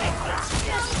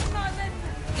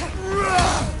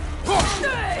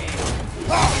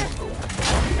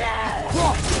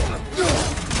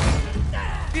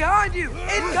 Behind you!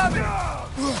 Incoming!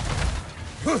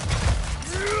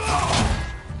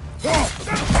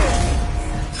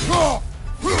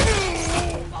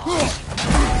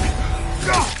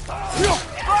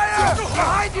 Fire!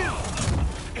 Behind you!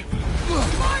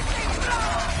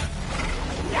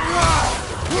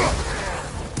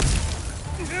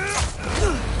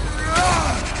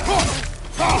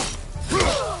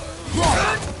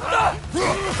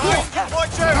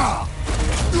 Watch out!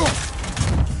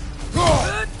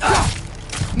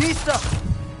 Nista!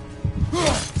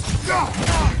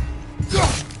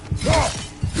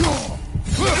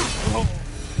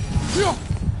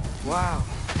 Wow.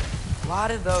 A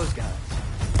lot of those guys.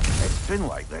 It's been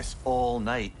like this all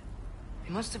night.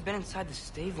 They must have been inside the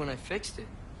stave when I fixed it.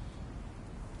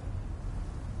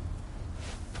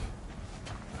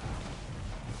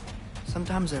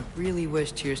 Sometimes I really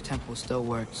wish Tyr's temple still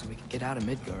worked so we could get out of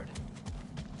Midgard.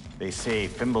 They say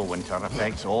Fimbulwinter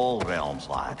affects all realms,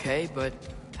 lad. Okay, but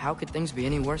how could things be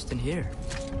any worse than here?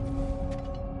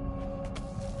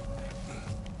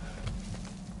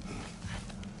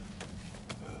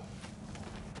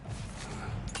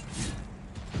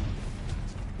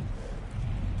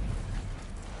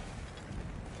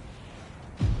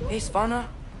 Hey, Svanna,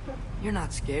 you're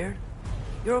not scared.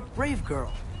 You're a brave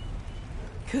girl.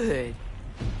 Good.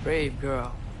 Brave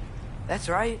girl. That's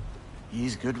right.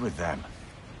 He's good with them.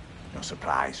 No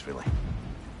surprise, really.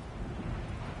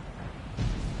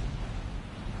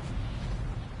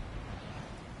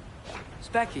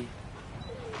 Specky,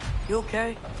 you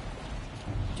okay?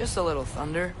 Just a little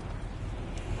thunder.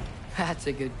 That's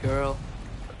a good girl.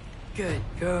 Good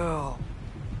girl.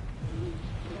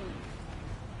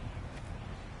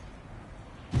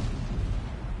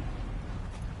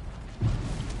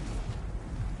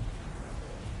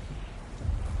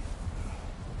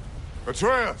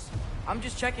 Atreus! I'm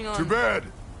just checking on... To bed!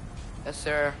 Yes,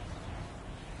 sir.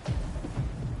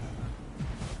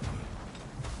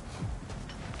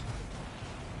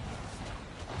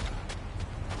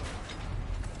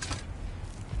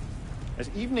 As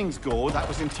evenings go, that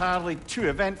was entirely too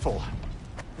eventful.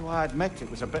 Though I admit it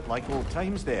was a bit like old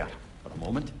times there, for a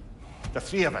moment. The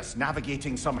three of us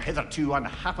navigating some hitherto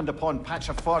unhappened-upon patch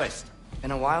of forest.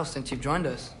 Been a while since you've joined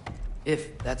us.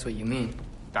 If that's what you mean.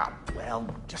 Ah, well,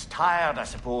 just tired, I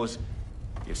suppose.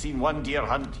 You've seen one deer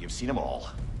hunt, you've seen them all.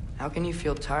 How can you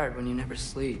feel tired when you never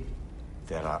sleep?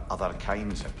 There are other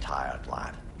kinds of tired,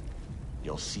 lad.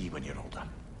 You'll see when you're older.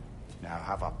 Now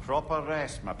have a proper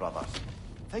rest, my brothers.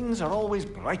 Things are always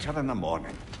brighter in the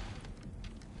morning.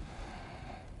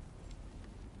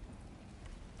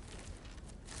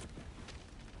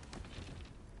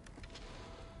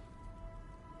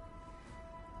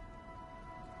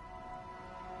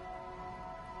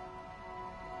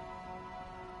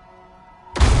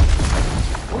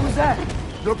 What was that?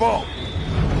 The ball!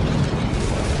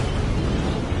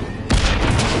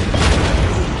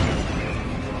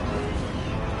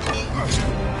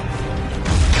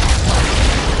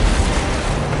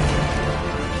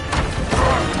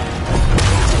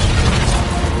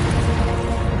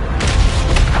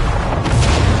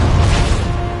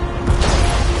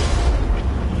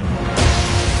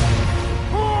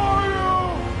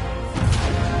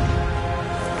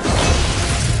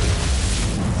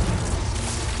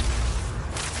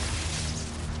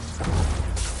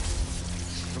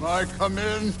 Can I come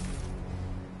in?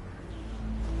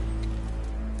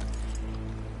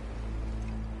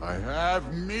 I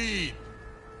have mead.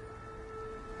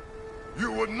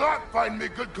 You would not find me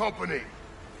good company.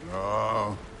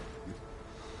 No.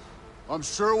 I'm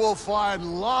sure we'll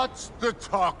find lots to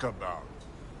talk about.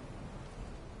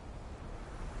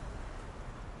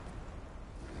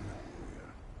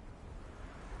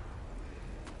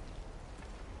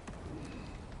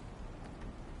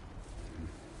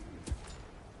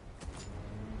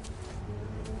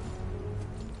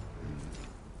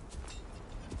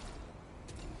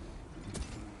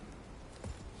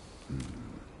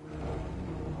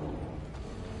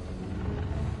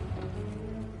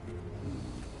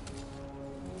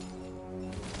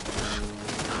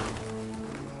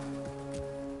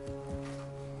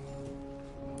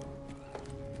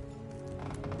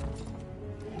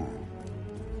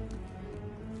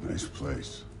 Nice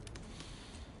place.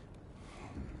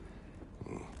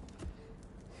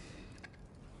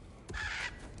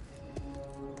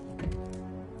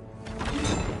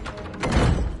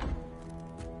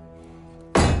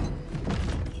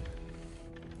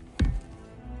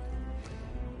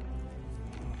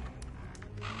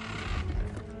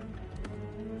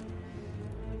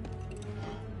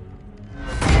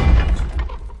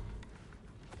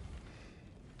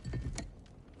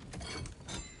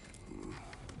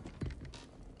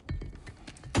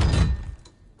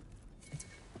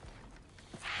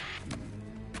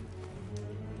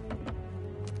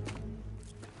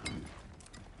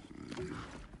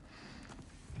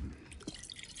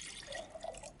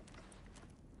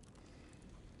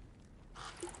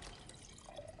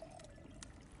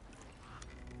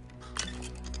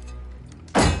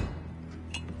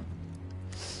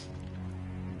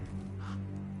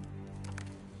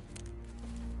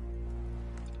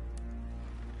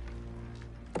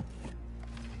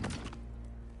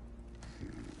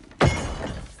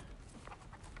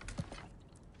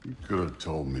 You could have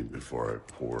told me before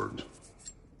I poured.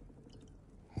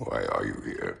 Why are you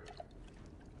here?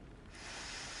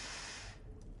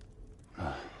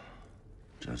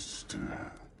 Just,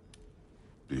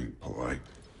 being polite.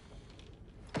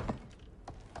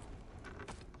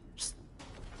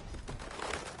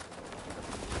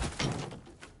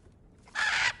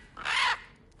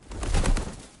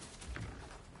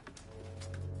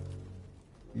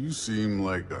 You seem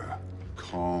like a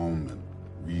calm and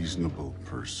reasonable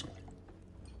person.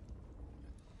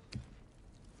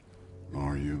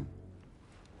 Are you?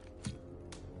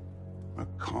 A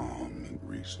calm and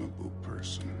reasonable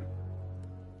person.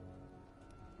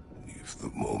 If the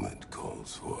moment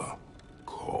calls for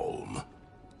calm.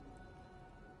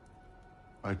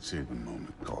 I'd say the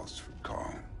moment calls for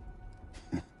calm.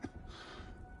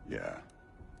 Yeah.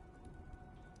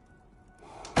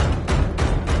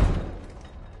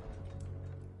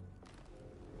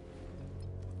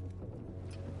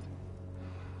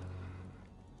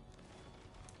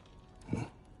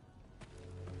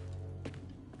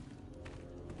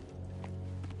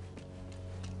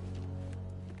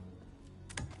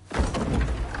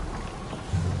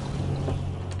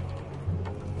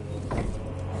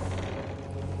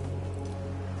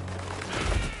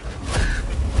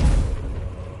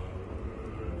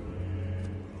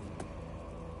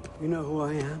 You know who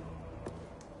I am?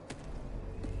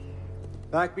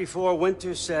 Back before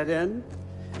winter set in,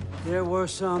 there were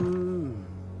some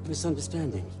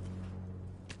misunderstandings.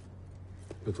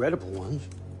 Regrettable ones.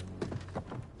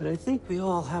 But I think we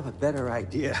all have a better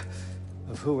idea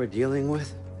of who we're dealing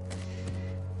with.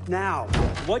 Now,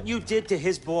 what you did to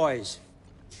his boys.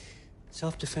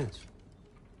 Self-defense.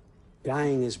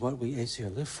 Dying is what we Aesir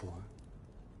live for.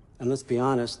 And let's be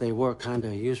honest, they were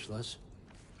kinda useless.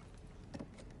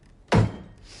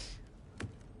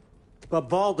 But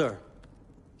Baldur,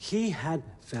 he had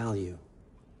value.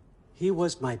 He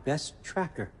was my best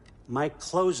tracker, my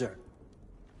closer.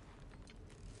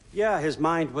 Yeah, his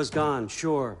mind was gone,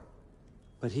 sure.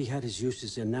 But he had his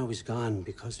uses, and now he's gone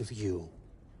because of you.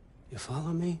 You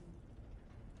follow me?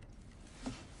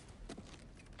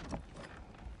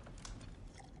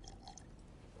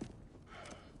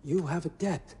 You have a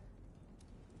debt.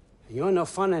 You're no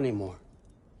fun anymore.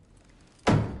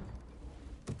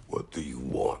 What do you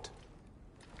want?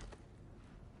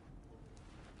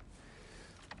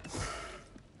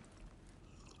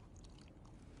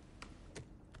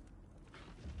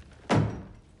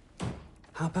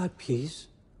 How about peace?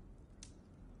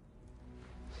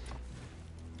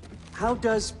 How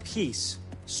does peace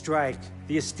strike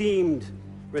the esteemed,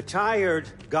 retired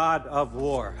god of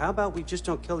war? How about we just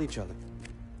don't kill each other?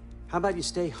 How about you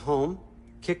stay home,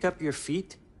 kick up your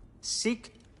feet,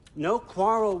 seek no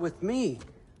quarrel with me,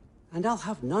 and I'll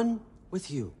have none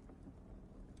with you.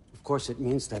 Of course, it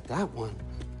means that that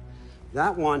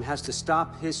one has to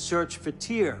stop his search for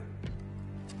Tyr.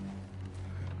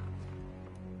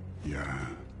 Yeah.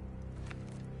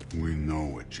 We know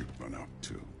what you've been up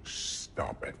to.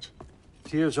 Stop it.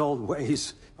 Tyr's old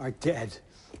ways are dead.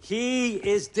 He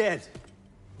is dead.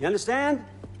 You understand?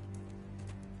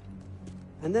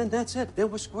 And then that's it.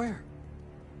 Then we're square.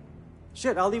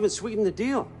 Shit, I'll even sweeten the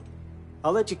deal.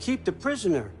 I'll let you keep the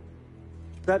prisoner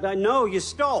that I know you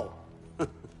stole.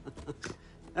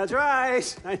 That's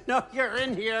right. I know you're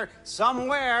in here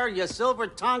somewhere, you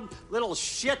silver-tongued little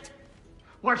shit.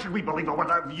 Why should we believe a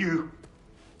word out of you?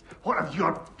 What have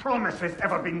your promises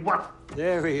ever been worth?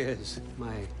 There he is,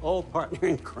 my old partner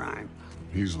in crime.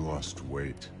 He's lost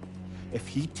weight. If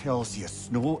he tells you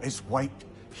snow is white,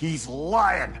 he's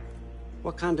lying.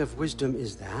 What kind of wisdom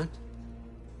is that?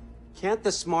 Can't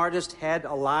the smartest head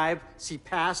alive see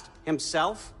past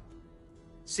himself?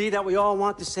 See that we all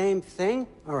want the same thing?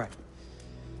 All right.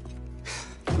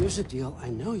 Here's a deal I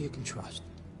know you can trust.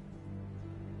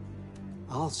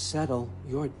 I'll settle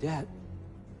your debt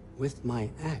with my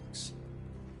ex.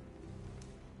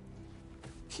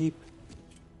 Keep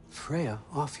Freya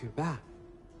off your back.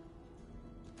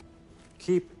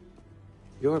 Keep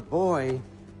your boy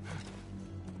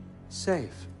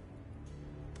safe.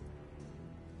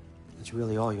 That's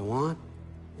really all you want,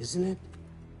 isn't it?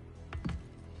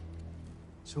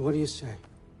 So what do you say?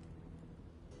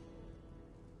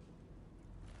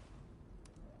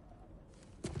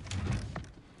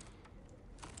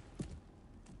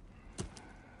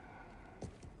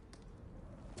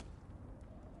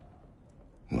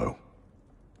 No.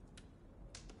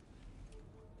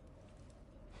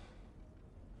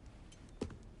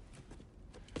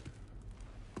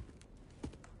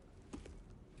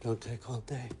 Don't take all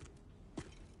day.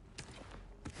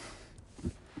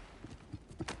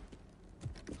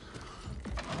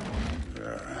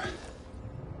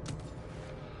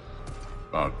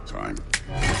 About time.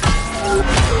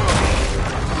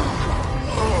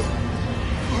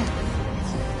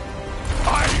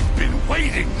 I've been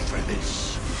waiting for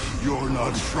this. You're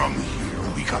not from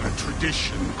here. We got a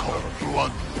tradition called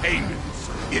blood payments.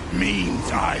 It means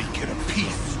I get a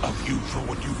piece of you for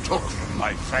what you took from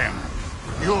my family.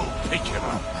 You'll pick it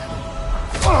up.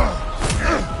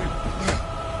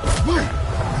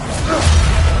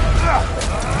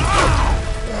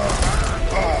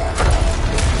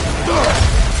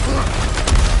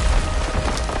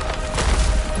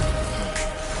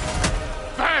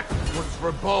 That was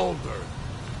for Baldur.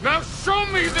 Now show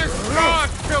me this god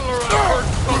killer I've heard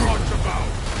so much about.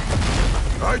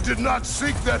 I did not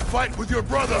seek that fight with your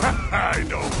brother. I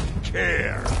don't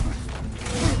care.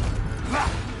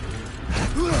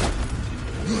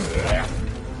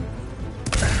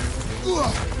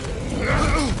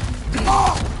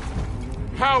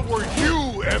 How were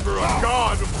you ever a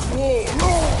god of war?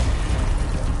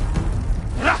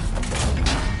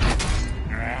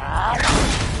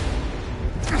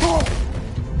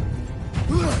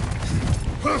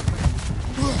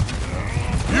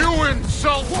 You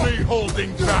insult me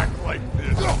holding back like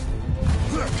this.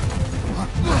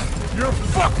 You're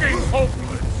fucking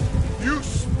hopeless. You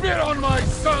spit on my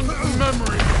son's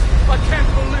memory. I can't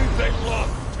believe they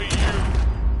lost to you.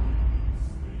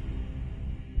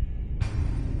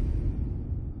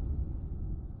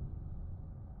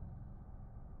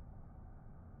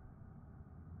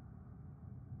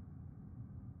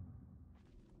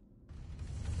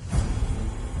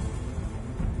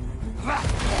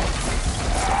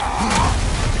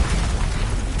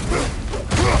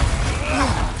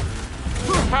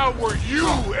 How were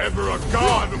you ever a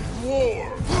god of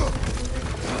war?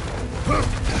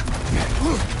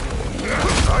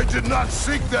 I did not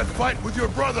seek that fight with your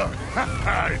brother.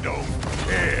 I don't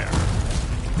care.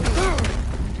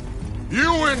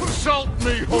 You insult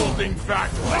me holding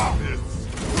back like this.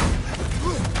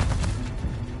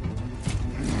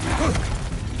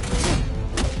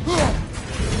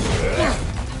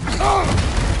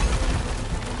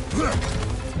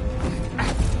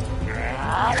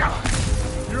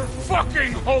 You're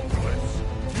fucking hopeless.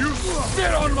 You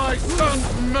spit on my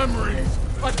son's memories.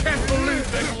 I can't believe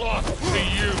they lost to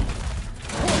you.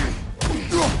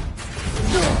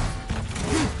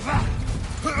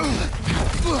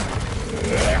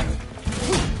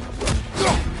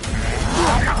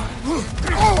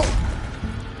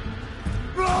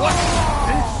 What's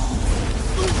this?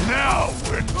 Now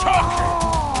we're talking.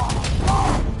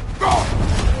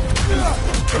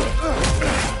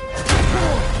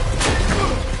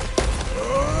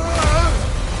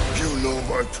 You know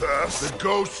my past? The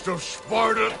ghost of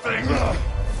Sparta thing?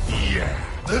 Yeah.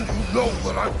 Then you know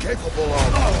what I'm capable of.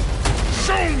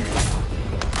 Show me!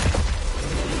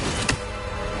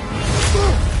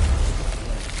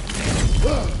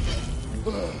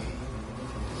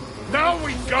 Now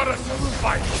we gotta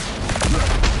fight!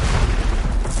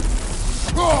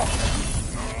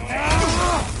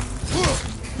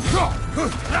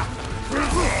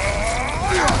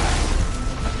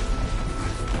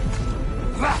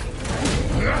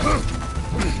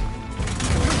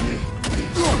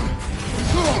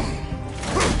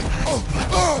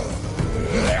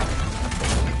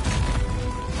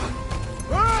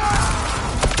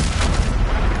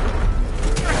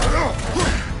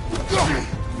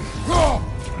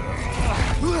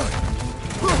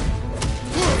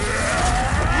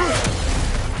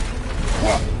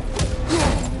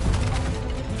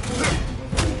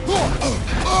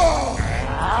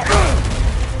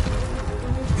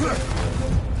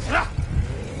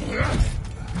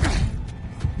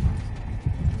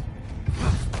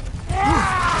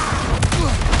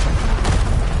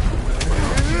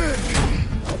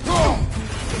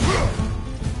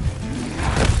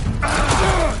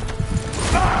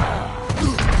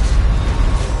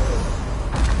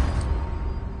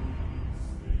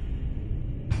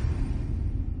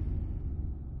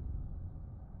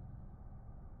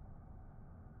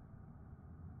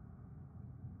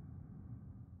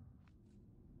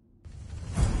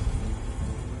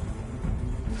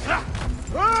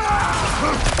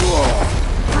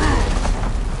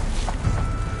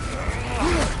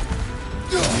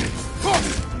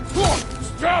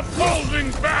 Stop holding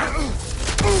back!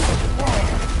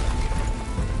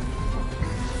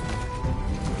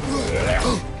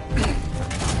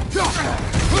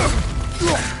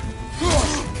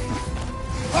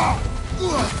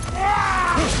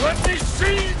 Let me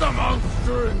see the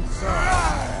monster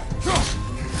inside!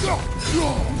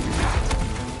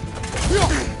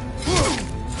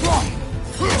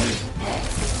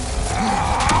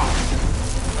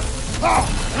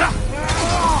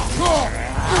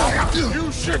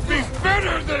 You should be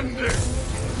better than this!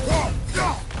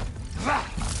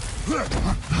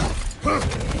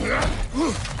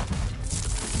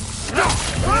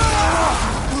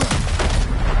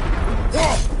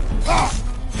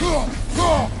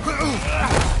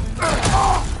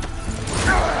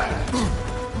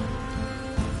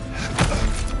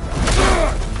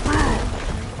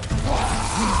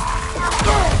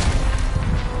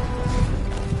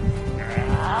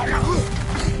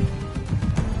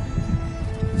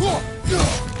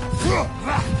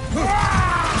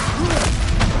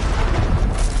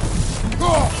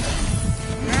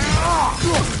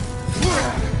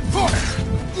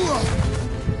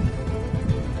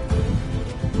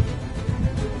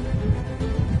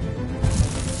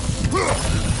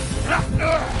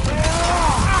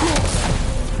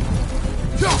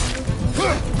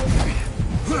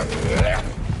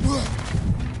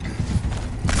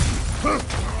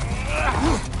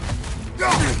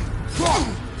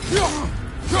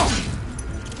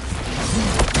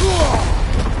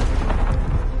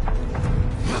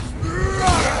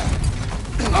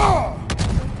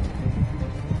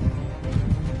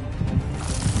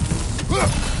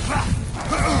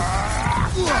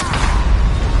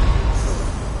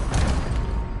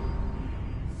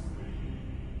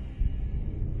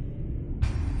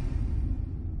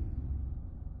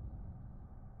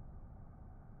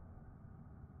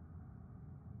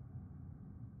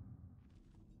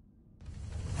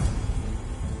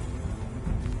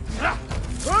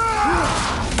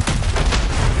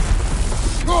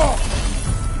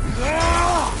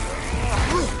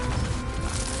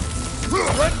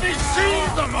 Let me see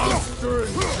the monster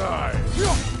inside!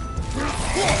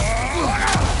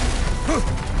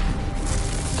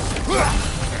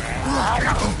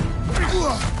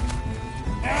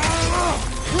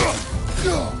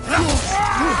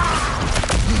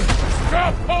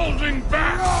 Stop holding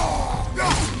back!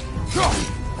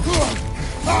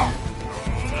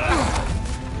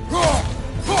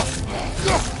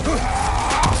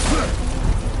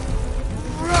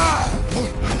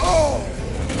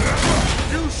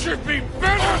 You should be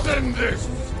better than this!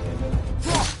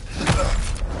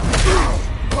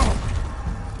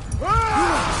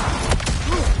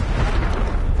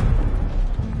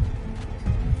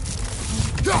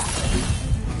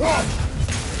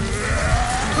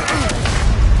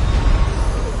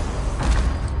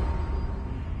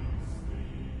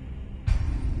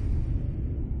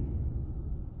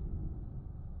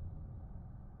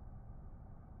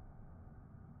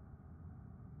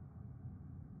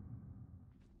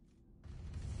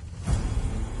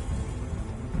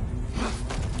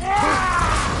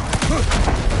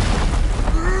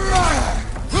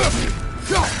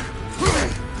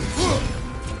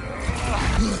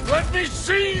 Let me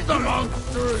see the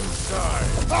monster inside!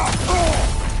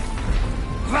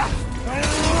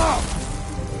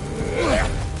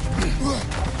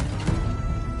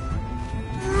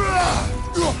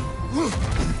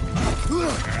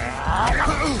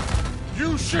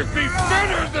 You should be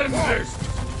better than this!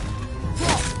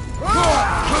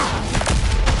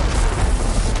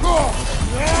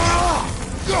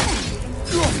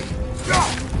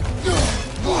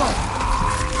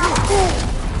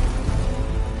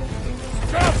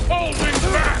 Stop holding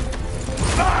back!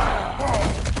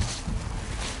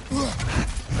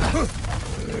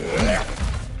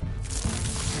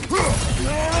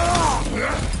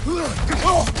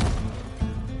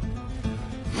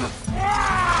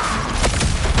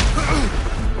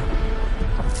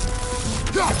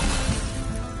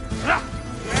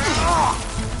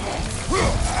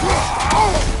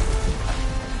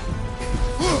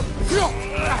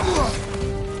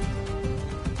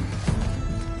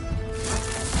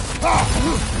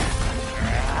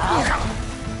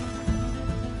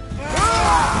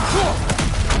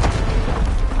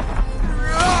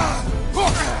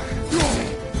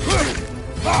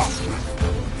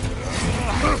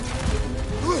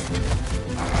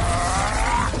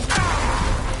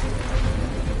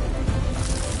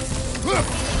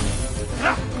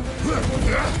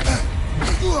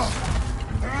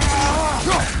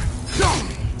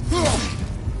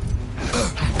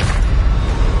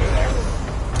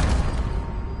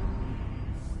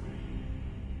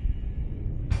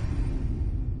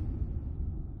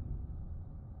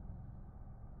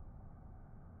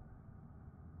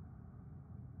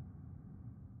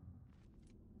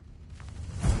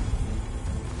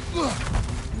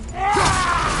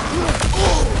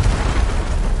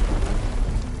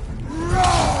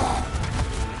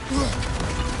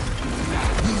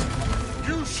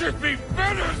 You should be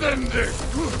better than this!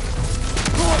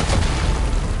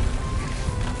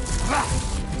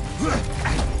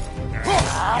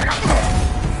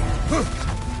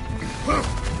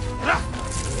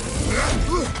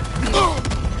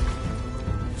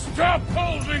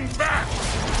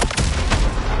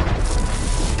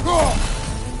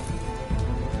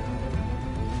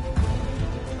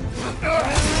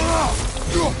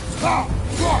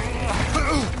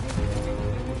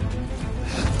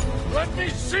 Let me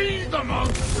see the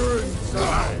monster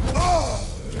inside!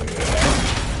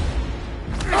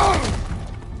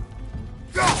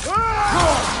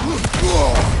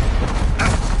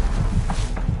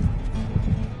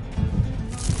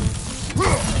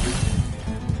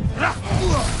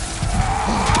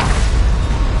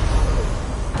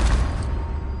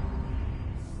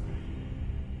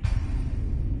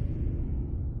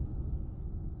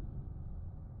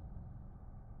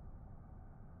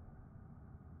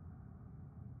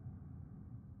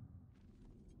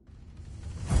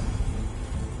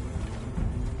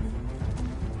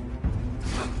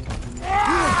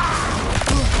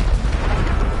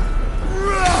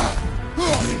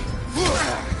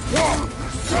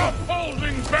 Stop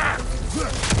holding back!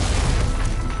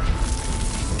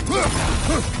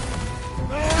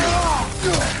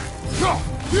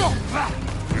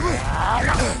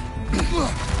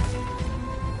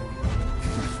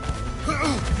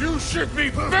 You should be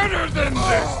better than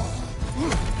this!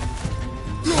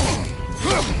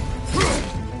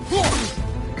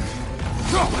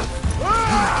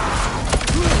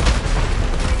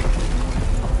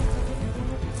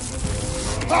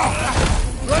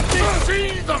 Let me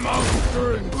see the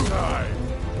monster inside!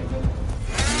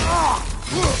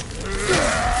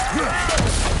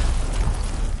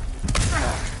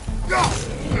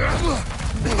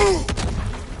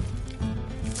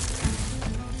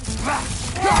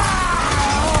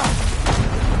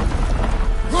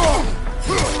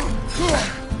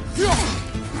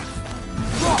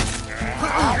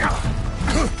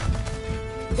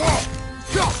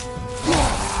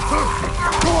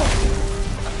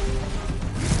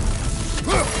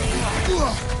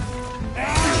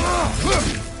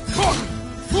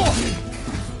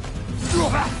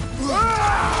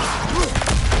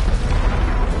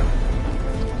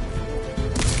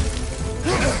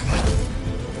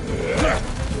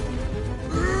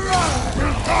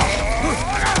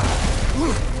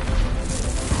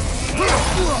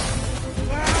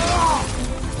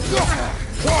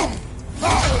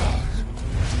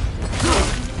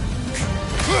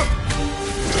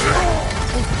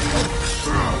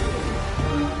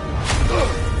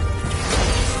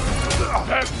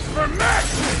 That's for Max!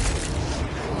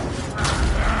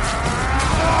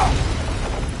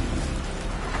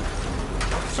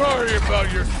 Sorry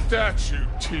about your statue,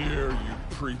 Tyr, you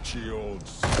preachy old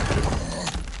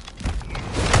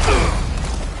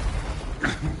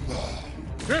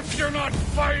If you're not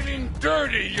fighting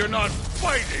dirty, you're not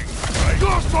fighting, right?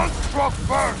 Your son struck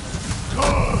first!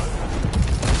 Good!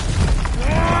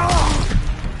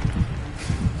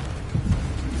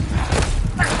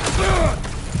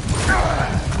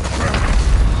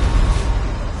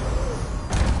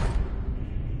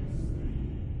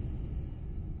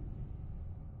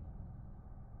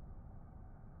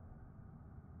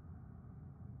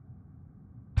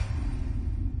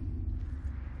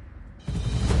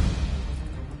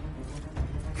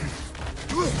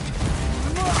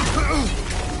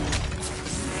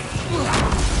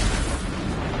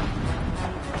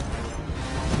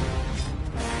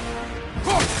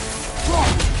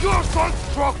 Your son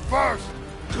struck first!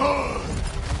 Good!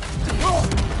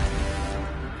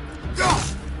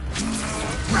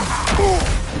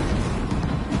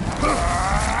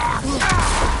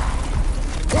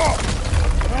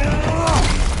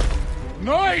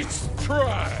 Nice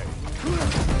try!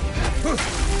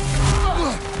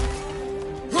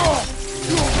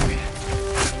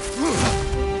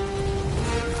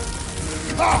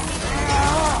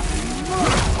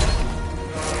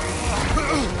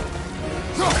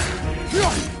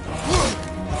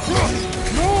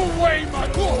 No way, my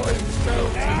boy!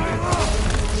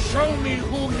 Show me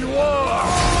who you are!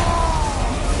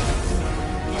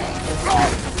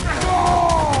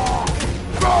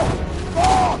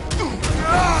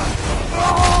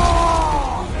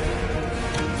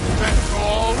 That's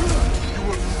all? You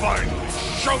were finally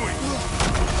showing!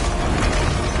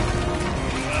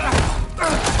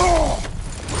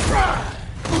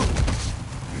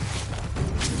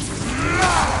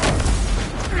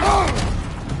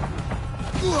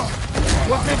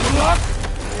 Was it luck?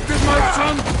 Did my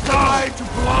son die to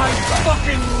blind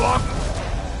fucking luck?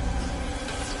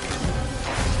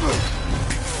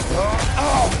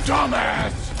 Oh,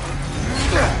 dumbass!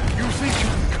 You think you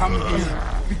can come here,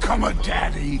 become a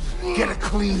daddy, get a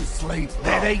clean slate?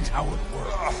 That ain't how it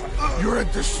works. You're a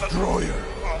destroyer,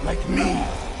 like me.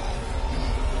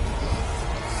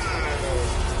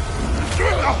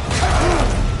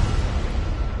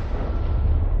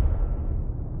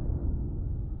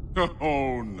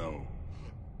 Oh, no.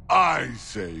 I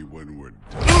say when we're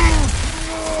done.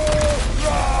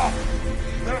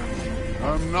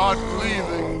 I'm not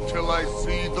leaving till I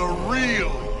see the real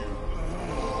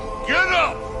you. Get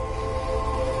up!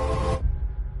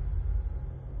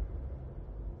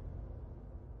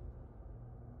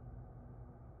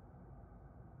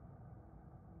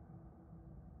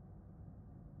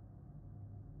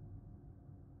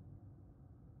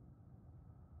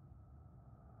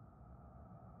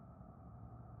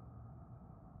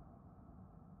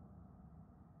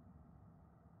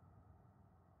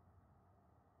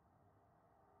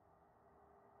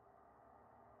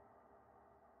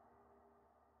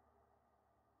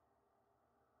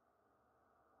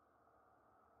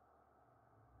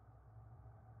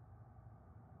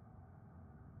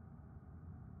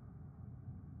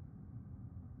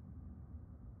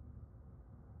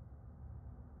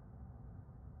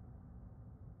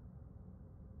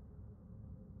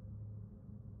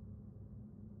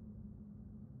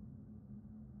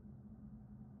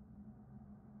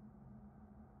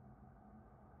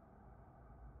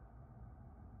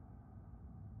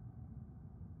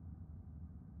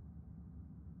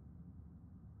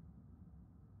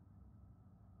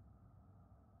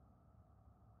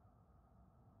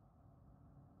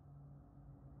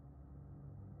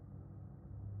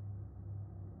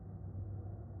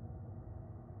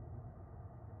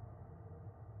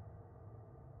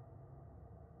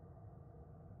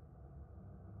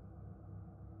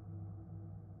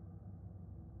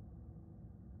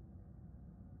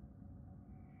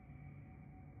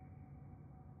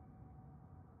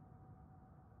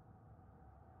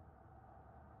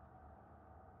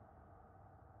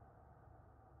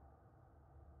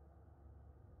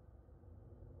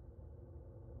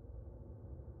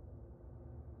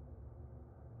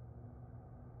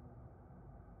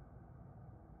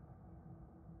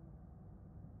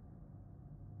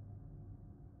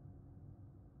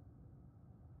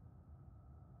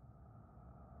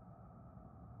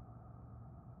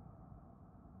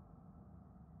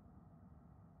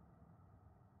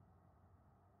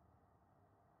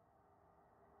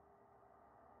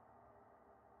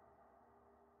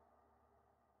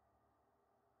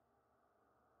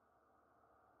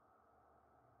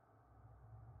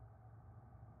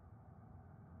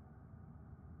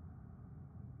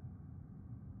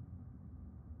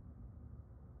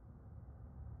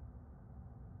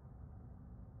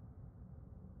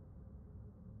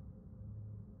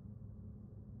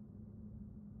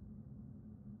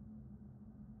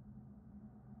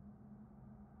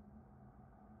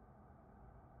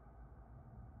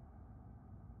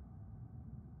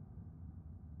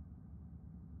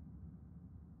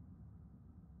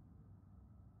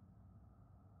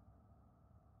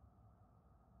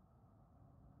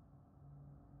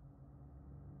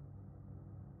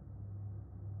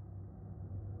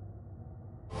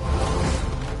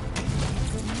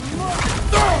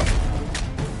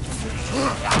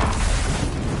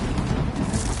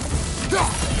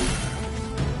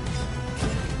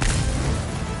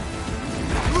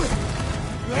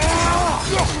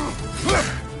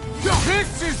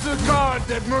 This is the god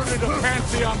that murdered a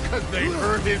pantheon because they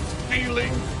hurt his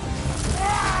feelings?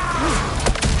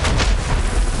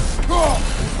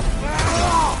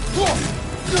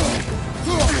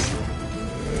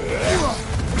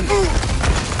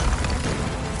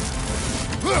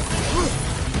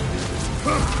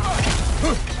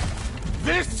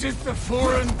 This is the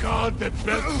foreign god that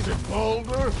bested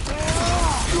Baldur?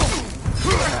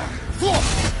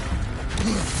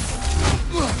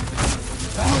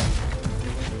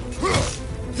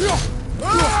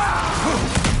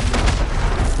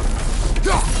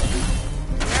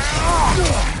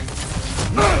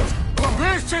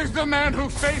 This is the man who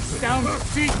faced down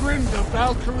Sigrid, the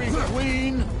Valkyrie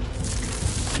queen?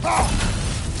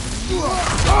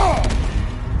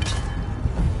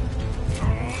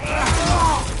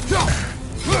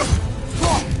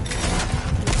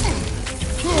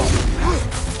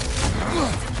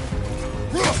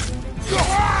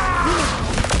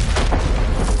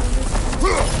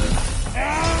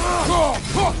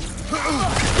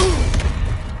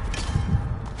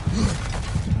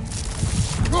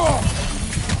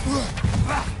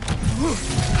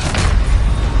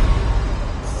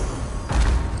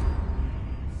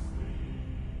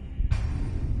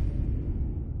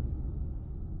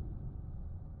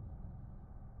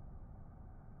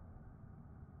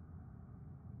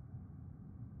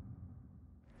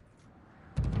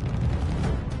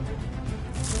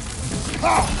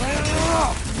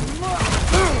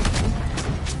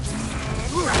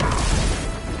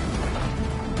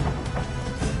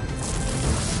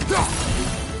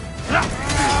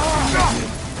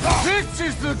 This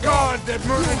is the god that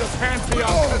murdered a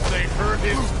pantheon because they hurt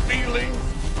his feelings?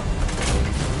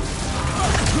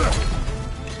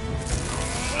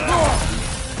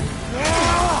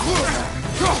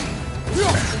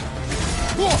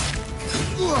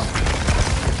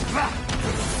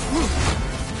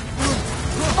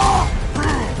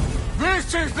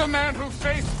 This is the man who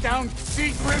faced down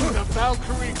Sigrun, the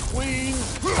Valkyrie Queen.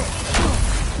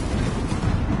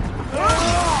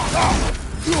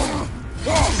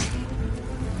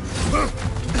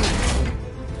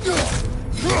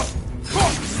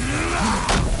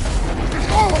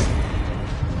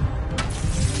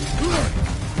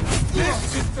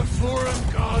 This is the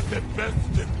foreign god that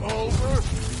bested Bulver.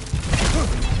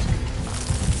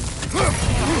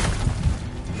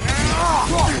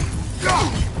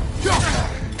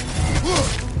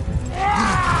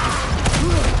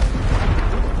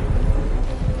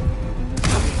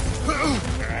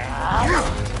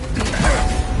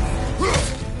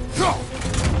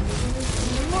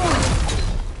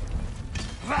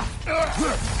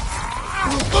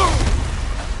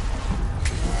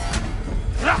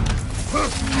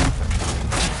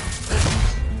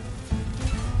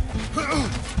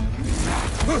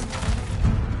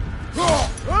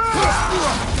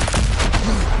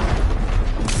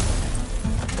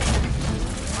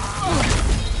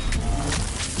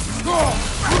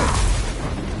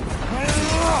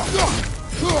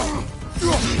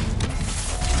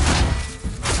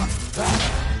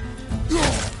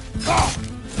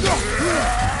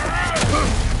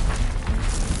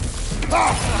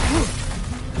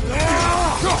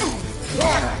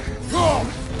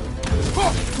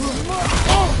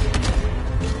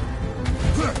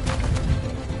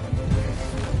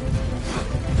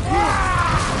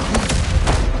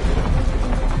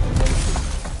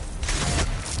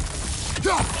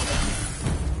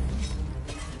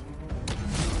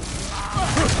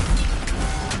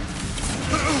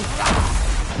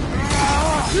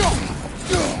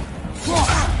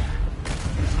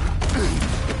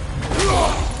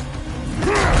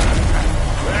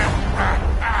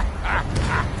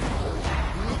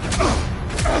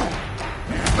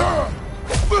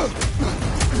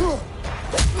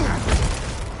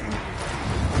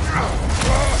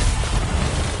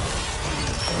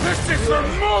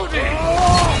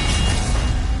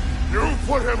 You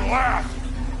put him last,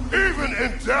 even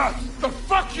in death. The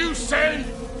fuck you say?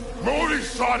 Modi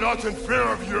saw us in fear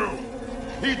of you.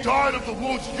 He died of the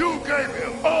wounds you gave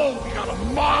him. Oh, we got a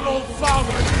model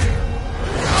father here.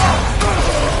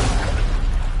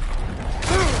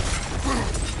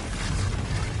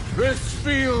 This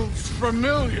feels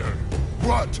familiar.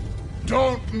 What?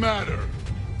 Don't matter.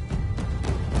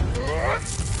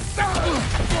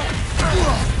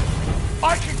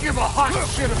 I can give a hot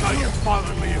shit about your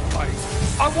fatherly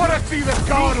advice. I want to see the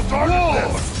god of war.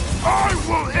 I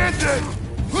will end it.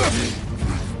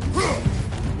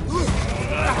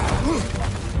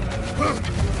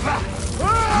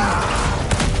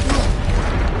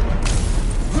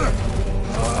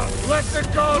 Let the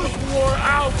god of war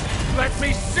out. Let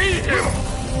me see him.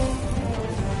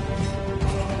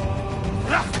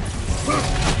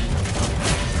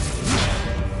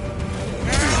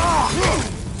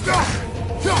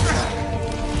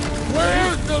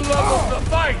 Where's the love of the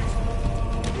fight?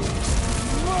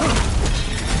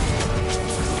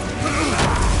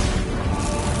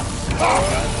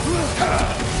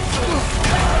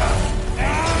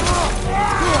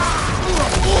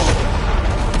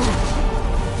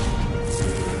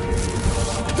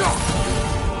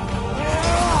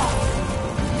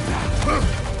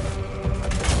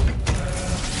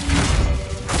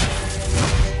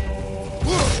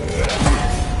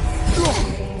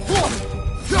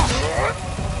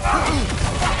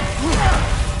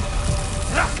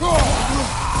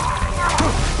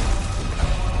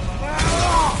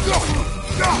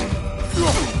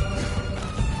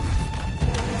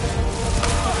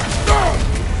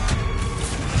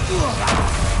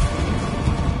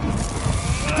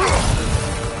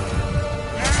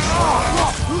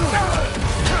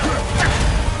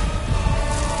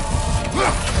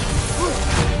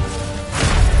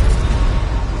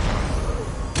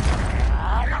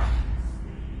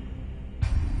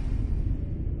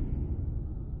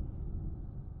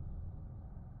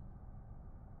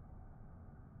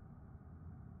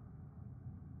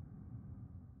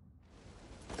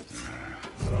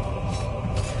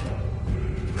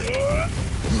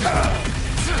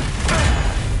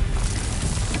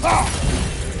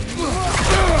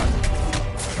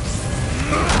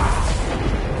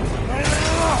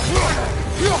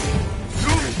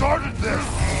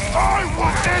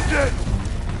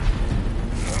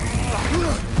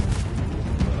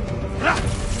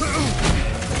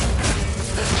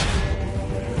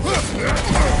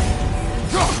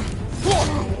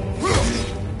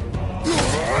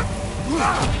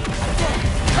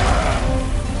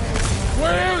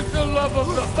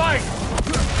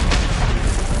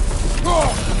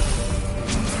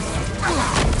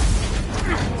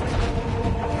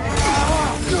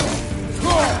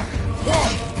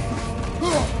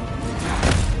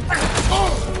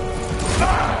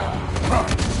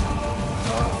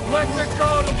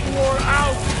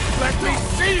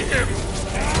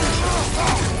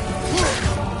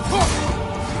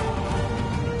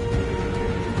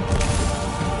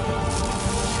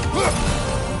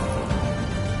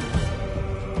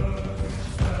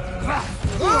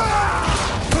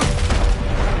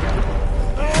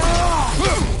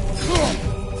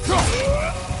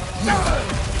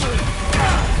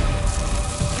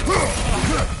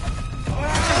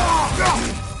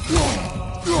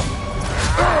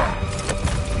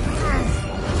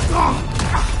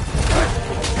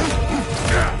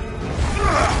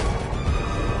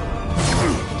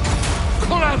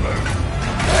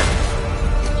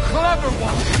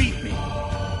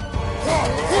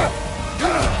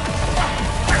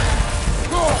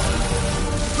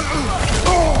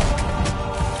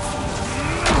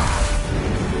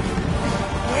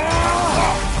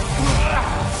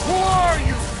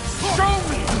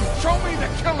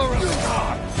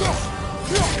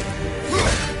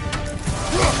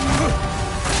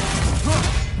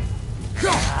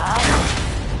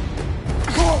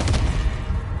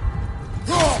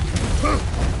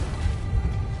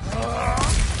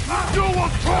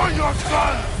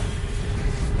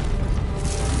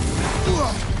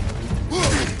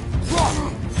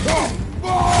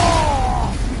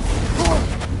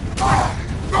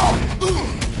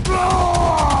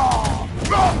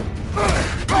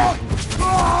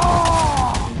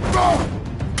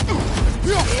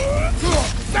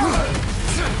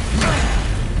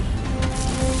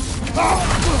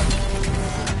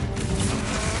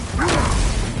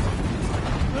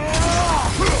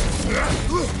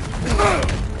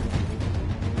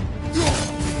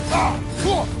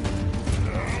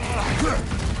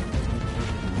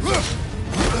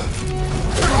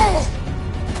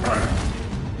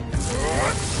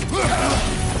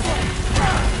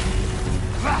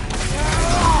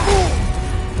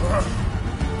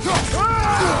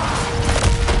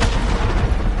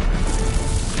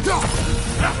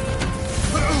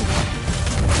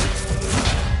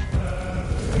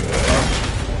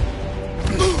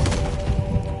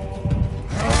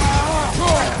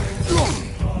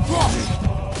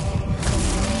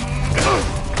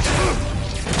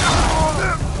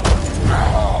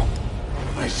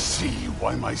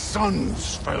 My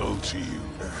sons fell to you.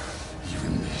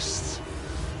 Even this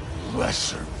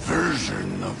lesser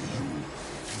version of you.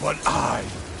 But I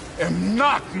am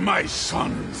not my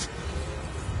sons.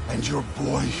 And your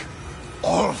boy,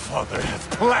 Allfather, has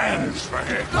plans for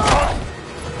him.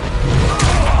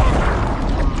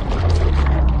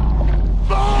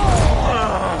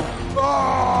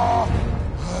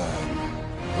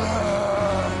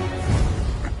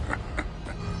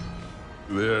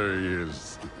 There he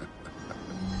is.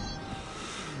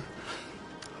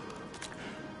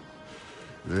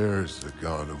 There's the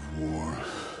god of war.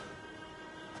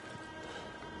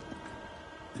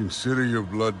 Consider your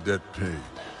blood debt paid.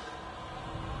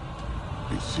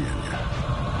 Be seeing ya.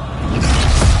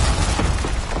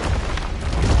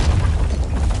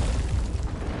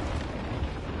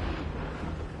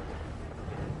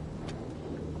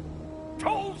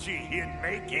 Told you he'd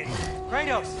make it.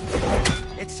 Kratos!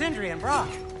 It's Sindri and Brock.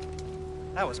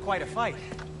 That was quite a fight.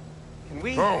 Can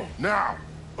we... Oh, now!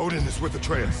 Odin is with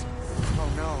Atreus. Oh,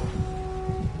 no.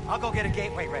 I'll go get a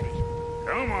gateway ready.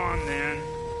 Come on, then.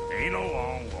 Ain't a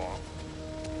long walk.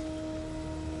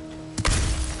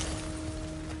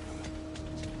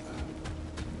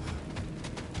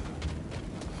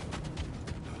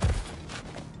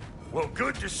 Well,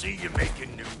 good to see you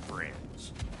making new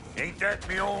friends. Ain't that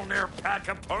me old there pack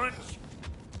a punch?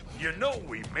 You know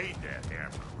we made that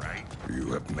hammer, right?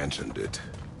 You have mentioned it.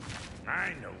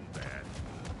 I know that.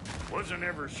 Wasn't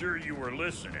ever sure you were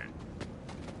listening.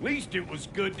 At least it was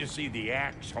good to see the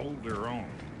axe hold her own.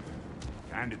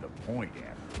 Kind of the point,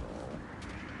 after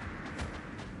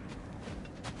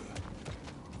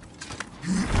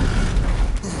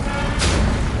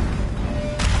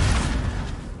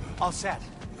all. All set.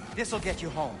 This'll get you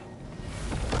home.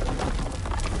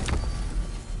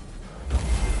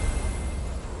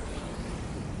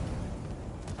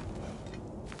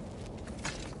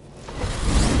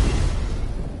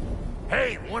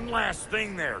 Hey, one last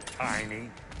thing there, Tiny.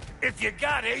 If you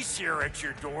got Aesir at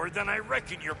your door, then I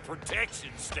reckon your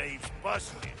protection stave's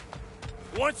busted.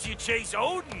 Once you chase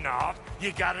Odin off,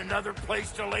 you got another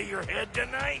place to lay your head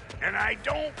tonight? And I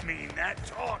don't mean that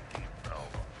talking, fella.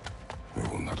 I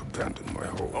will not abandon my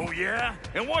home. Oh, yeah?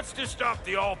 And what's to stop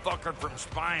the all-fucker from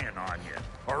spying on you?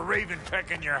 Or Raven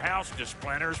pecking your house to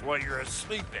splinters while you're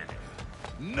asleep in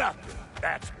it? Nothing,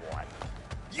 that's what.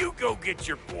 You go get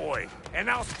your boy, and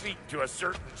I'll speak to a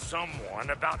certain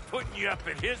someone about putting you up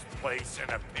at his place in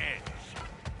a pinch.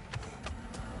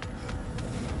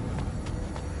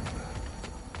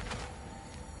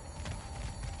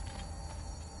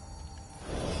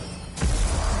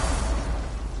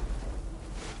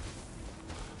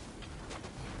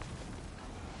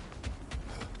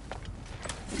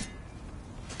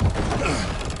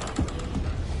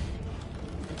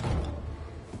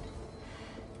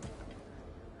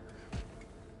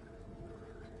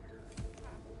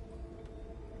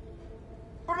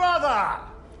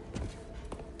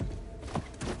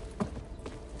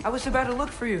 I was about to look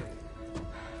for you.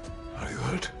 Are you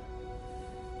hurt?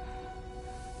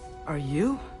 Are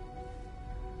you?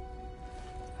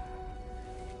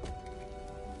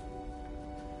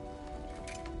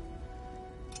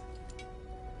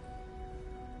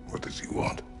 What does he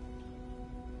want?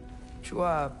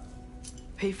 To,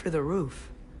 pay for the roof.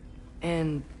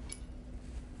 And...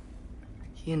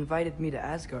 he invited me to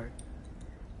Asgard.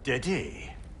 Did he?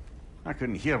 I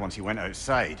couldn't hear once he went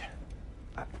outside.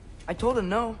 I told him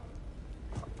no.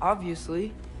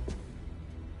 Obviously.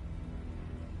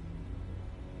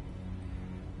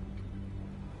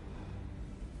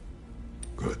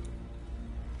 Good.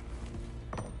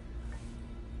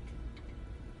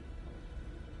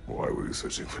 Why were you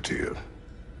searching for Tyr?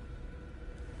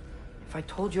 If I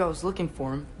told you I was looking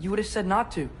for him, you would have said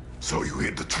not to. So you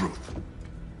hid the truth.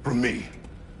 From me.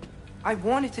 I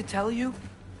wanted to tell you.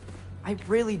 I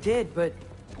really did, but...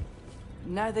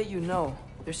 now that you know,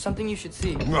 there's something you should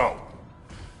see. No.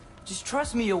 Just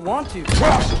trust me, you'll want to.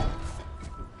 Trust!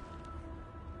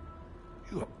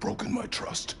 You have broken my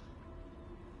trust.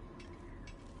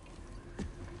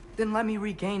 Then let me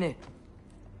regain it.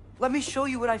 Let me show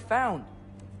you what I found.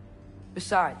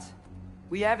 Besides,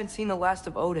 we haven't seen the last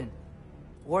of Odin.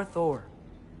 Or Thor.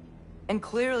 And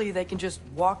clearly they can just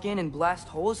walk in and blast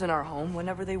holes in our home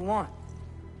whenever they want.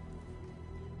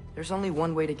 There's only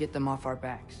one way to get them off our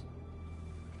backs.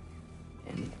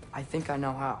 And I think I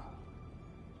know how.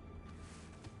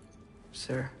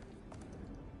 Sir.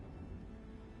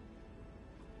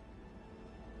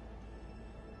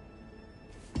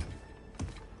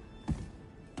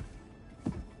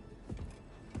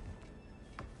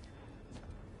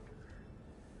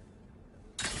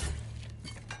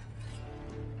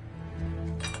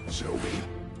 Shall we?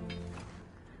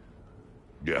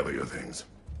 Gather your things.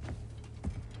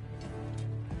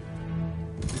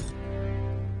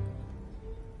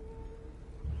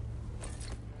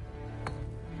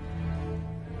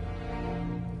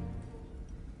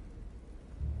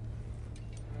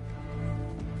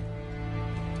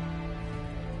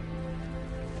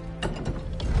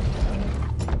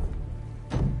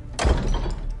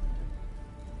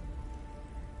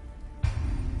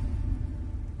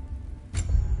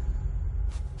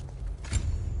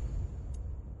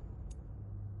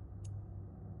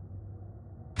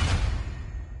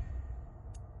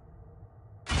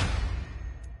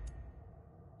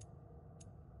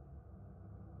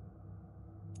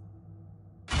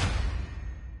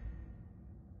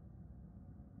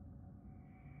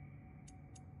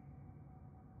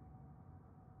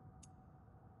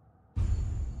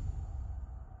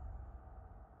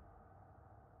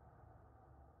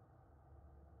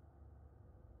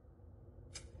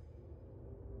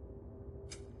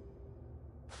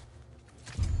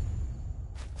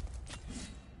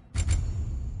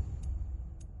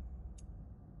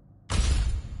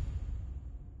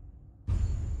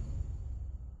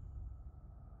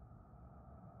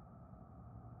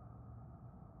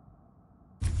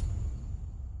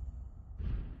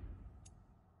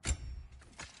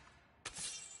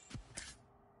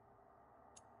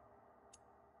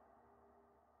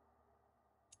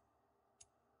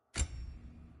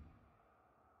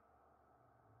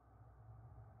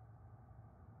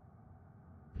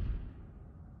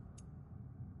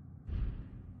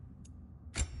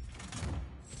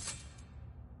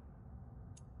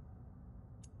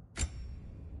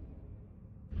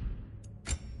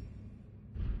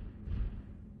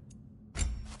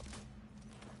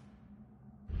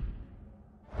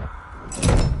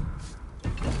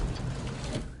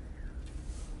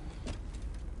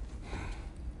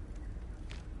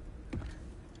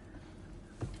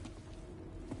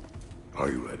 Are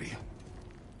you ready?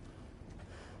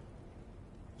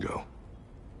 Go.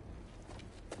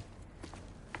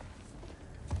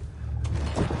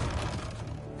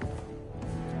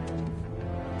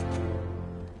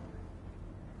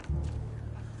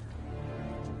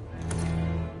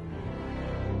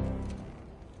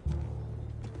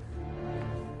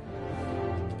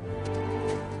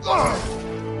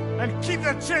 And keep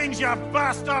the change, you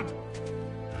bastard!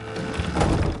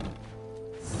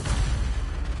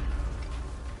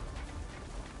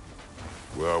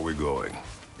 Where are we going?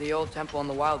 The old temple in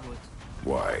the Wildwoods.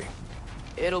 Why?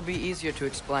 It'll be easier to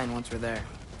explain once we're there.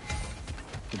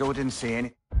 Did Odin say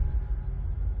any...